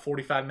go about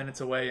 45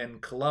 minutes away in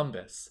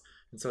Columbus.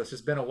 And so it's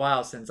just been a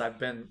while since I've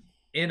been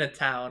in a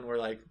town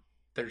where,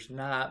 there's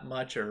not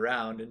much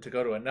around. And to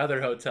go to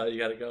another hotel, you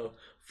got to go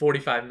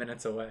 45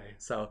 minutes away.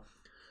 So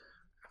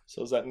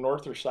is that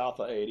north or south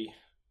of 80?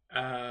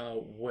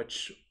 What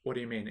do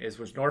you mean?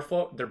 Was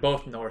Norfolk? They're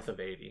both north of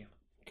 80.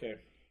 Okay.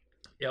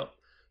 Yep.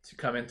 So you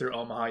come in through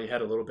Omaha, you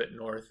head a little bit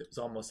north. It was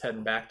almost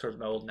heading back towards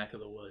my old neck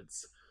of the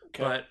woods.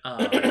 Okay. But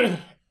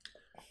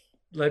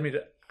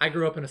I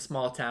grew up in a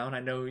small town. I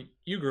know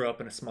you grew up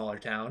in a smaller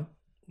town.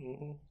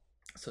 Mm-hmm.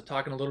 So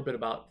talking a little bit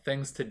about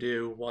things to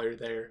do while you're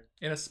there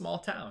in a small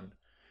town.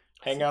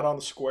 Hang out on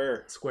the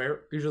square.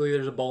 Usually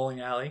there's a bowling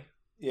alley.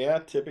 Yeah,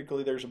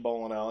 typically there's a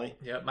bowling alley.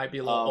 Yeah, it might be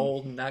a little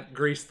old and not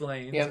greased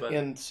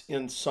lanes.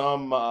 In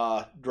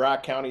some dry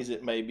counties,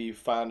 it may be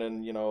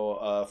finding,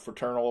 a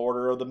fraternal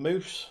order of the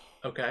moose.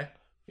 Okay.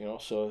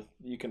 So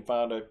you can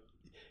find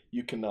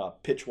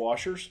pitch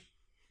washers.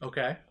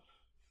 Okay.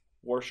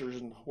 Washers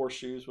and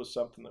horseshoes was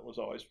something that was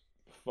always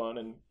fun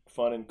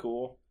and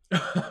cool.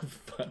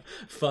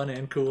 Fun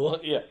and cool.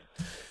 Yeah.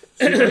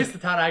 See, at least the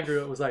town I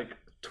grew up was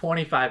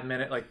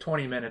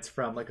 20 minutes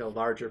from a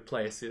larger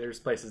place. See, there's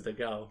places to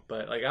go,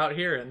 but out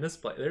here in this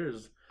place, it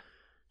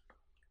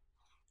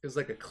was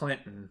like a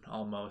Clinton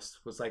almost.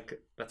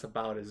 That's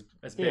about as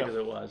big as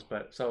it was.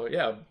 But so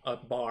yeah, a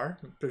bar.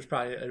 There's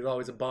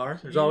always a bar.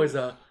 There's always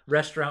a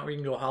restaurant where you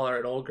can go holler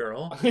at old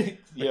girl.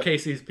 Yeah.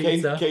 Casey's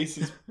Pizza.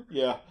 Casey's,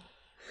 yeah.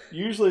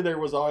 Usually there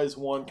was always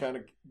one kind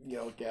of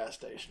gas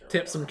station.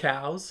 Tip some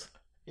cows.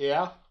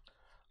 Yeah.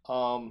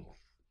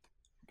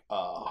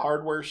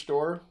 Hardware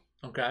store.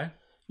 Okay.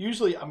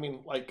 Usually,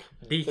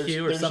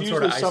 DQ or some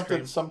sort of ice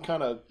cream. Some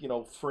kind of,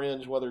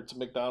 fringe, whether it's a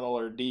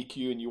McDonald's or a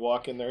DQ, and you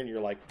walk in there and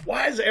you're like,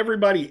 why is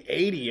everybody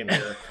 80 in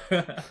here?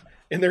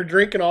 And they're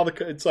drinking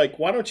it's like,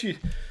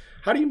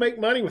 how do you make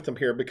money with them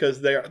here?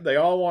 Because they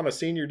all want a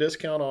senior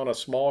discount on a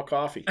small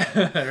coffee.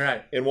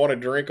 Right. And want to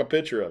drink a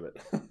pitcher of it.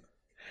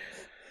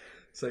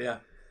 So yeah.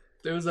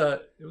 It was a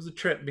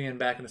trip being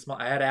back in the small.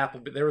 I had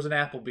there was an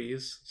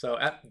Applebee's. So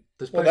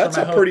this place. Well, that's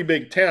a pretty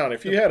big town.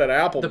 If you had an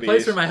Applebee's, the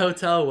place where my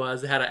hotel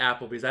was, it had an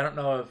Applebee's. I don't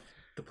know if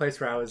the place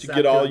where I was. Did you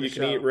get all you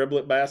can eat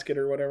riblet basket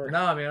or whatever? No,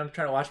 I'm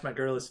trying to watch my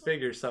girlish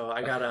figure. So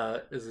I got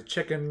a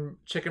chicken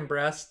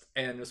breast,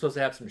 and it was supposed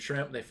to have some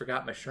shrimp. They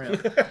forgot my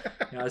shrimp.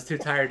 I was too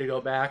tired to go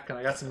back, and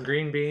I got some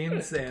green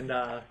beans, and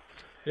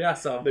yeah.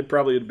 So they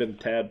probably had been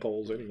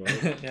tadpoles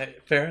anyway. Yeah,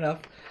 fair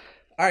enough.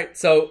 All right,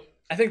 so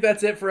I think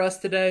that's it for us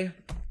today.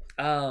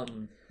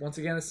 Once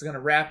again, this is going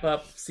to wrap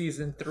up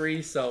season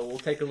 3, so we'll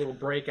take a little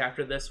break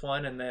after this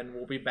one, and then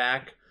we'll be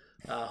back,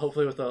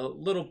 hopefully with a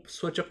little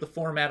switch up the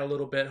format a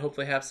little bit,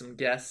 hopefully have some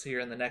guests here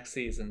in the next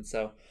season.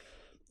 So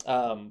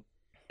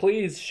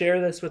please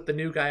share this with the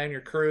new guy on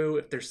your crew.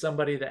 If there's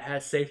somebody that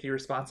has safety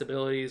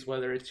responsibilities,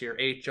 whether it's your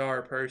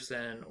HR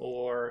person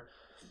or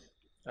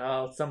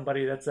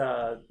somebody that's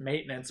a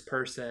maintenance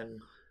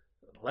person,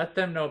 let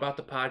them know about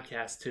the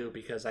podcast too,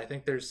 because I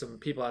think there's some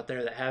people out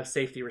there that have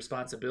safety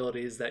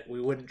responsibilities that we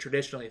wouldn't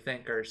traditionally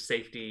think are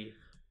safety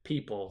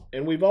people.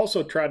 And we've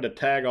also tried to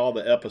tag all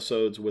the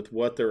episodes with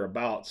what they're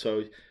about.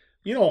 So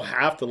you don't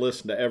have to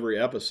listen to every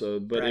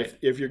episode, but right.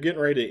 if you're getting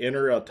ready to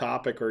enter a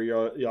topic or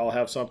y'all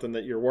have something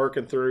that you're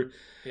working through,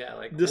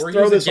 yeah, just we're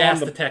throw using this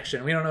gas on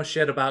detection. We don't know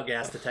shit about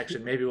gas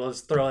detection. Maybe we'll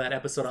just throw that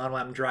episode on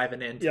while I'm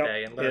driving in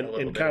today and learn a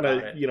little bit kind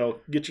about it.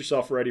 of, get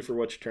yourself ready for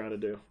what you're trying to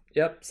do.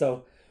 Yep.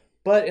 So,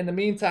 but in the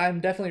meantime,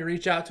 definitely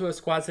reach out to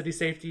us,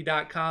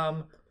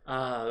 quadcitysafety.com.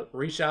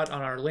 reach out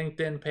on our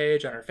LinkedIn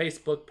page, on our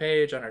Facebook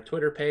page, on our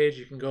Twitter page.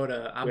 You can go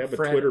to We have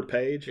Fred. a Twitter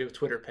page. We have a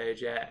Twitter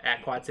page, yeah,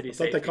 at Quad City I thought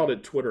Safety. they called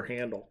it Twitter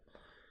handle.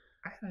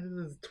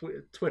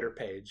 Twitter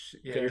page.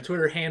 Yeah, Okay. your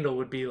Twitter handle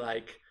would be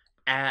like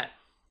at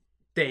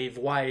Dave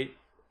White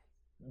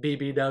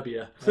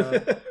BBW.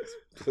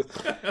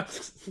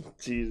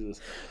 Jesus.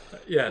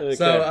 Yeah. Okay.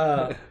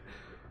 So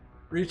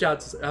reach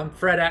out. I'm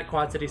Fred at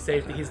Quad City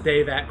Safety. He's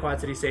Dave at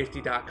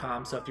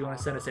QuadCitySafety.com. So if you want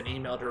to send us an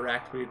email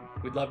direct, we'd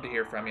love to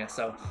hear from you.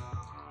 So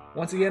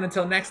once again,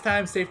 until next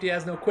time, safety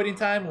has no quitting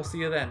time. We'll see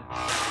you then.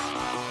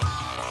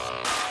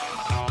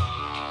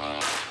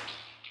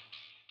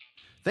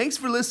 Thanks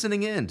for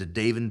listening in to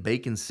Dave and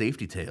Bacon's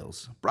Safety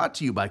Tales, brought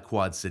to you by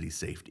Quad City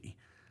Safety.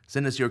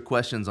 Send us your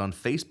questions on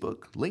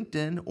Facebook,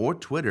 LinkedIn, or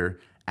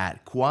Twitter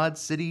at Quad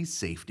City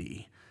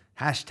Safety.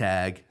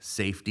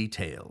 #Safety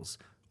Tales.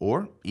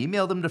 Or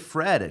email them to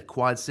Fred at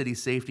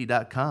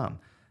QuadCitySafety.com.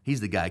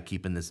 He's the guy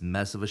keeping this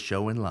mess of a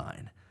show in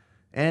line.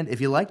 And if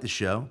you like the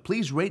show,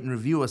 please rate and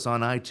review us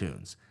on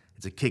iTunes.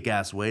 It's a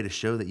kick-ass way to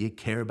show that you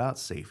care about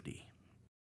safety.